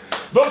breakthrough,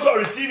 those who are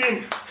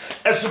receiving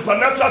a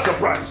supernatural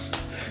surprise.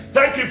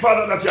 Thank you,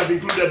 Father, that you have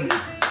included me.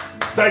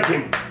 Thank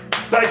him.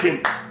 Thank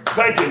him.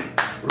 Thank him.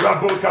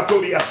 Rabo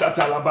Katoria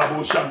Satala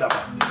Babo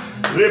Shandaba.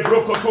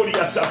 Rebro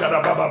Kotoria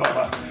Satara Baba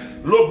Baba.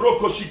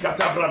 Lobroko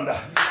Shikata Branda.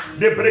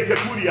 De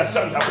Breketuria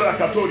Sanda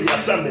Brakatoria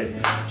Sande.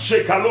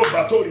 Shekalo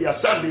Batoria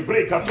Sande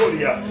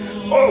Brekatoria.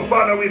 Oh,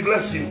 Father, we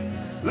bless you.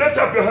 Lift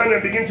up your hand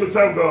and begin to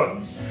thank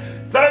God.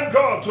 Thank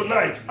God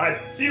tonight. I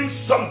feel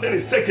something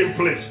is taking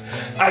place.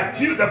 I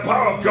feel the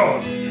power of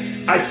God.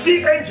 I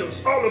see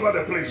angels all over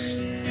the place.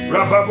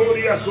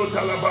 Rababoria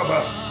Sotala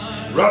Baba.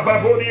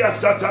 Rababoria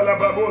Satala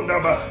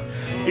Babondaba.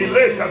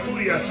 Ile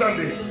Katuria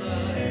Sande.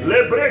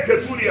 Lebre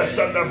Katuria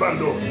Sanda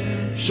Bando.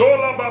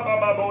 Shola Baba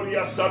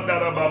Baboria Sanda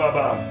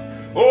Baba.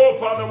 Oh,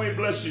 Father, we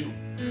bless you.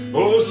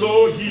 Oh,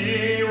 so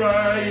here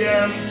I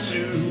am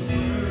to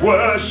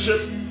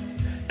worship,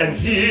 and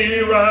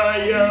here I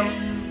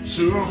am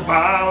to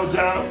bow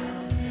down,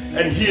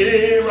 and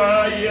here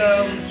I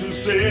am to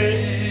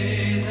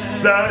say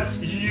that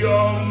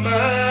you're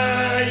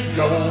my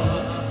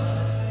God.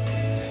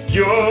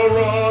 You're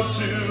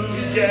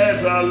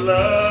altogether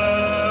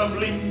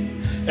lovely,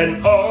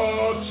 and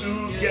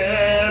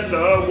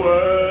altogether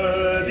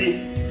worthy,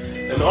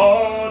 and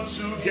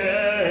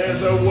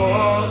altogether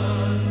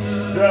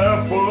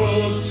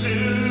wonderful to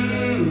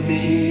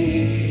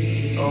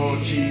me. Oh,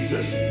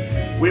 Jesus,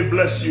 we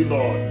bless you,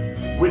 Lord.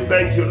 We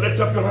thank you. Lift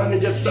up your hand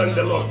and just thank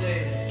the Lord.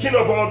 King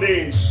of all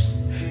days,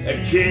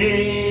 a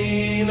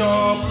King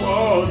of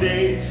all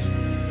days,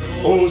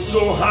 oh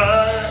so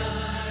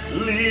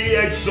highly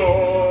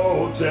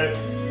exalted,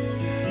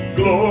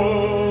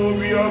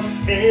 glorious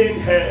in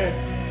heaven.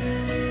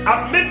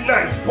 At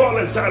midnight, Paul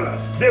and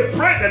Silas, they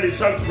prayed and they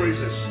sang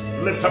praises.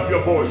 Lift up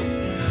your voice.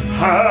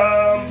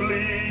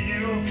 Humbly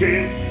you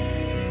came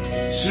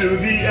to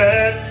the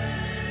earth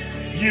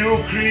you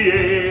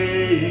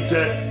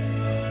created.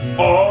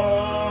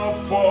 all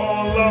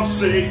for love's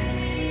sake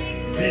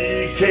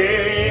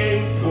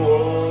became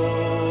poor.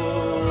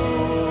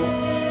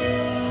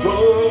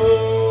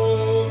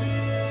 Oh,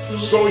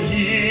 so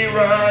here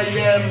I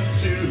am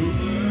too.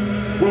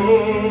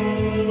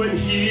 Oh, and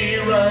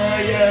here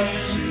I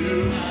am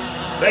too.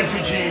 Thank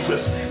you,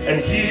 Jesus.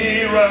 And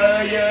here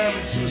I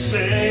am to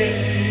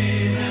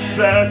say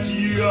that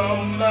you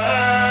are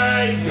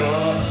my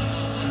God.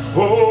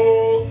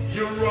 Oh,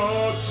 you're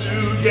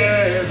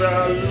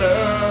altogether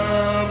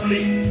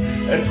lovely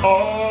and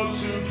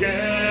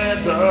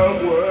altogether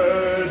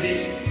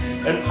worthy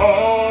and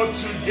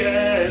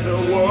altogether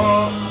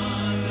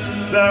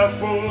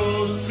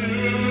wonderful to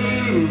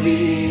me.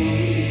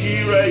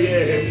 Here I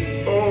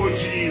am, oh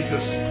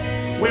Jesus.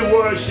 We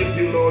worship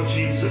you, Lord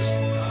Jesus.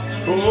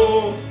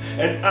 Oh,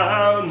 and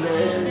I'll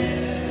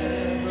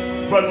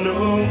never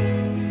know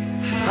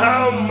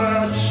how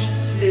much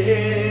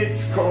it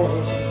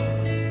cost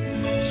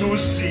to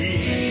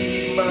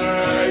see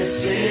my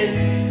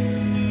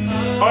sin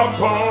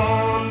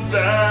upon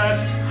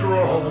that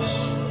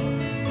cross.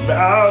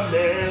 I'll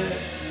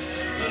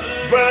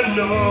never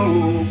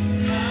know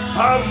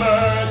how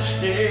much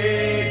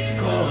it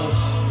cost.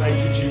 Thank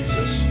you,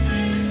 Jesus.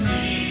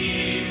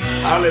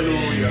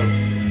 Hallelujah.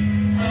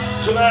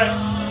 Tonight,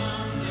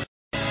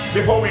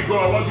 before we go,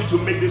 I want you to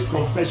make this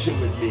confession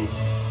with me.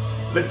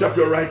 Lift up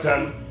your right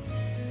hand.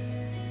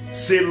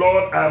 Say,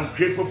 Lord, I am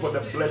grateful for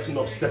the blessing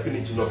of stepping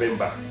into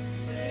November,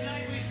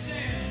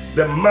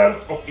 the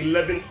month of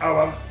 11th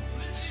hour,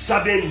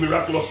 sudden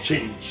miraculous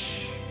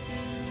change.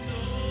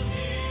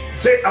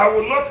 Say, I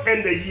will not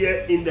end the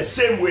year in the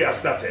same way I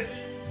started.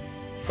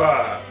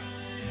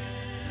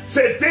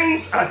 Say,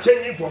 things are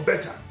changing for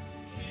better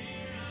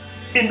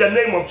in the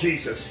name of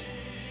Jesus.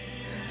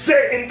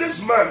 Say, in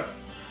this month,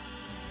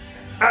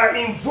 I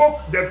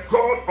invoke the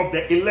God of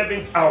the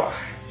 11th hour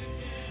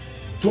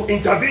to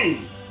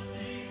intervene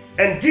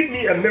and give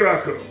me a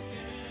miracle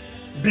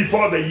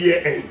before the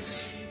year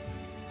ends.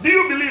 Do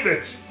you believe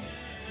it?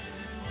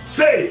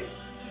 Say,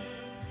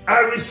 I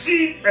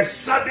receive a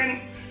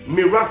sudden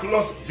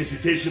miraculous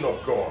visitation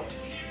of God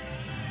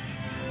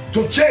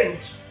to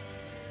change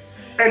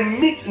and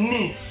meet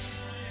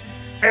needs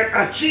and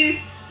achieve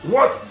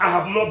what I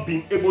have not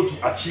been able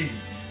to achieve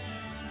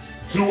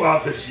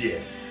throughout this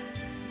year.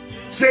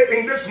 Say,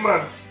 in this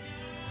month,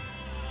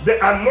 the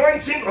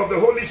anointing of the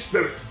Holy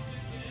Spirit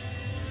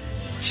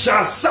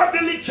shall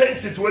suddenly change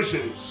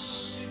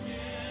situations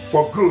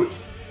for good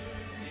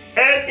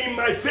and in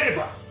my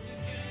favor,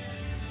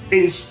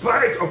 in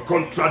spite of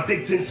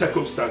contradicting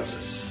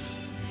circumstances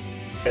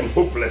and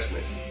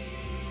hopelessness.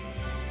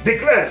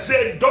 Declare,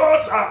 say,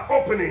 doors are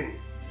opening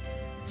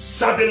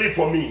suddenly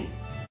for me.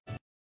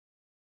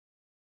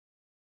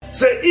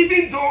 Say,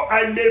 even though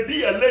I may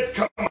be a late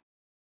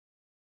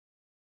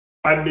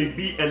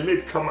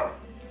comer,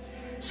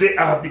 say,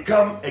 I have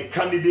become a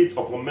candidate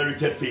of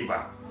unmerited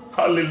favor.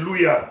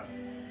 Hallelujah.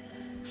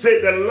 Say,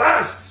 the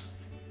last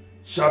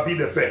shall be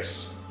the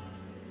first.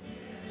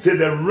 Say,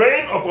 the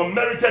rain of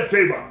unmerited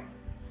favor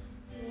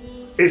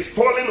is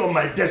falling on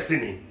my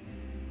destiny,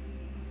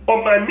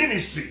 on my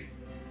ministry,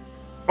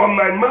 on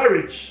my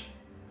marriage,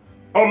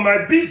 on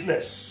my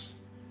business,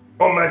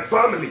 on my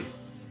family,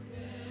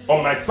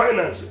 on my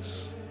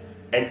finances,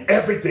 and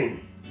everything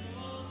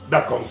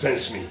that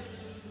concerns me.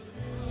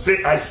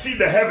 Say, I see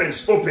the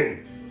heavens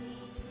open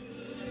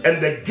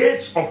and the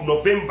gates of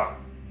November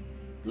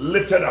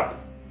lifted up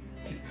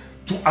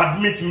to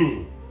admit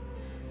me.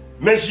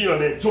 Mention your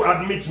name. To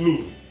admit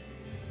me.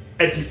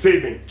 Eddie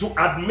Fabian. To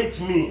admit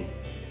me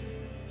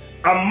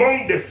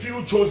among the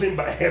few chosen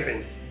by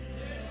heaven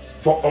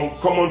for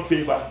uncommon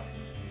favor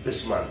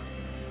this month.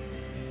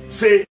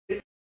 Say,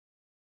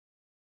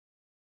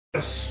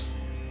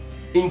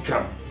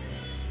 income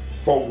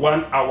for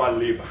 1 hour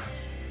labor.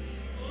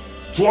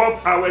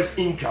 12 hours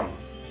income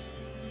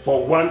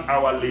for 1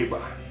 hour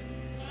labor.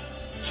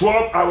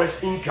 12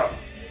 hours income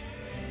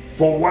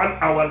for 1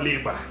 hour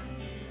labor.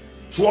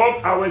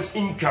 12 hours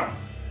income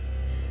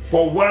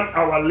for 1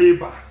 hour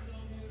labor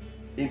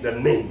in the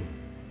name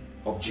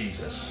of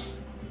Jesus.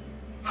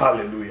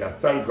 Hallelujah.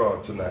 Thank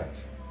God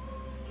tonight.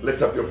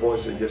 Lift up your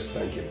voice and just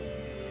thank Him.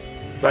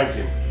 Thank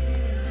Him.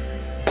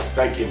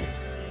 Thank Him.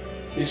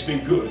 He's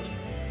been good.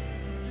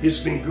 He's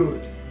been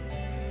good.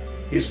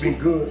 He's been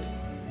good.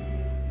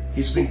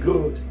 He's been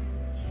good.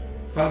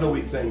 Father, we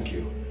thank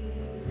you.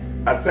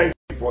 I thank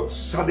you for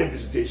sudden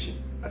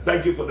visitation. I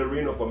thank you for the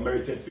rain of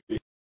unmerited favor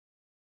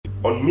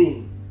on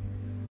me,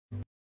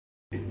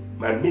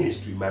 my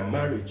ministry, my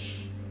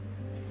marriage,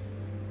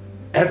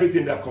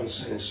 everything that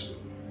concerns me.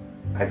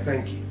 I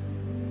thank you.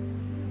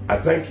 I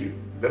thank you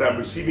that I'm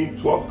receiving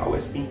 12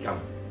 hours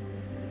income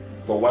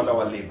for 1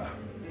 hour labor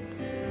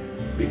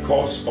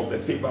because of the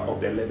favor of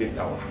the 11th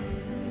hour.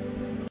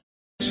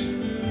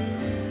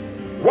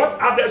 What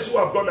others who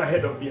have gone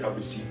ahead of me have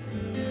received,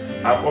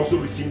 I've also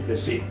received the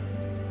same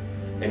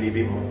and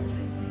even more.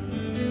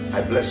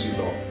 I bless you,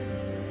 Lord,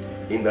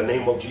 in the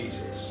name of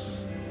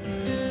Jesus.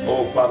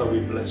 Oh, Father, we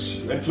bless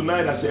you. And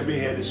tonight, as every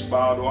head is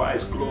bowed or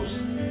eyes closed,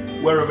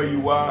 wherever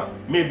you are,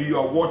 maybe you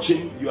are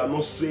watching, you are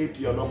not saved,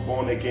 you are not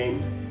born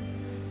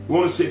again. You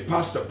want to say,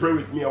 Pastor, pray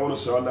with me. I want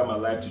to surrender my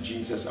life to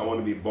Jesus. I want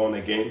to be born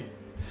again.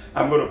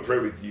 I'm going to pray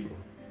with you.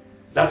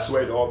 That's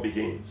where it all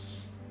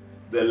begins.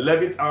 The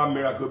 11th hour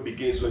miracle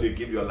begins when you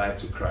give your life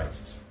to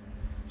Christ.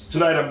 So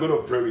tonight, I'm going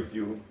to pray with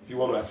you. If you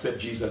want to accept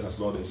Jesus as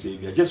Lord and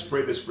Savior, just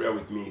pray this prayer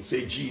with me.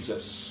 Say,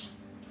 Jesus,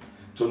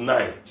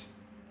 tonight,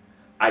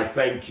 I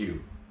thank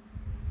you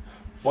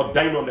for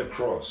dying on the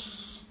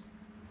cross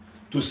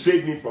to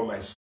save me from my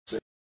sin.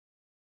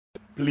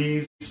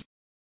 Please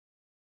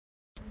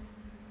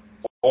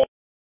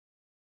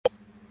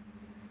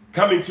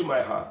come into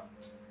my heart.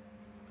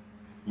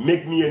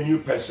 Make me a new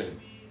person.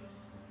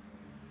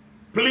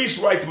 Please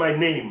write my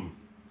name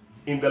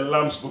in the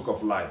Lamb's Book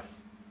of Life.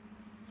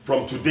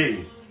 From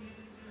today,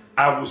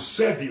 I will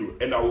serve you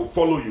and I will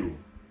follow you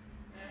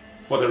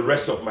for the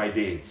rest of my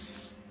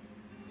days.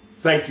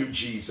 Thank you,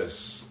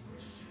 Jesus,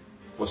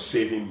 for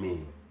saving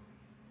me.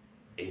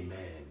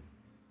 Amen.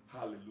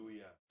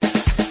 Hallelujah.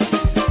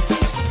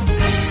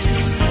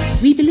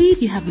 We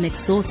believe you have been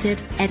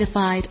exhorted,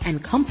 edified,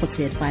 and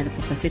comforted by the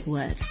prophetic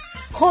word.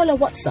 Call or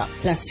WhatsApp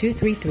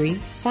 +233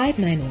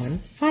 591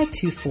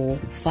 524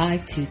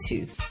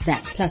 522.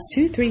 That's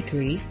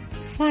 +233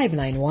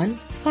 591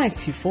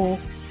 524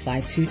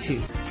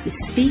 522 to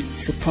speak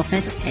to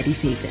Prophet Eddie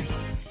Fabian.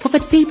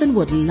 Prophet Fabian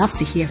would love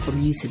to hear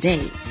from you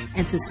today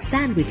and to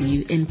stand with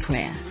you in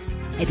prayer.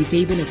 Eddie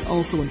Fabian is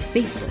also on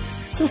Facebook,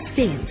 so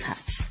stay in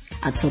touch.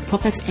 Until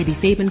Prophet Eddie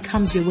Fabian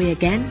comes your way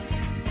again,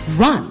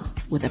 run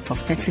with the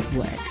prophetic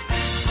word.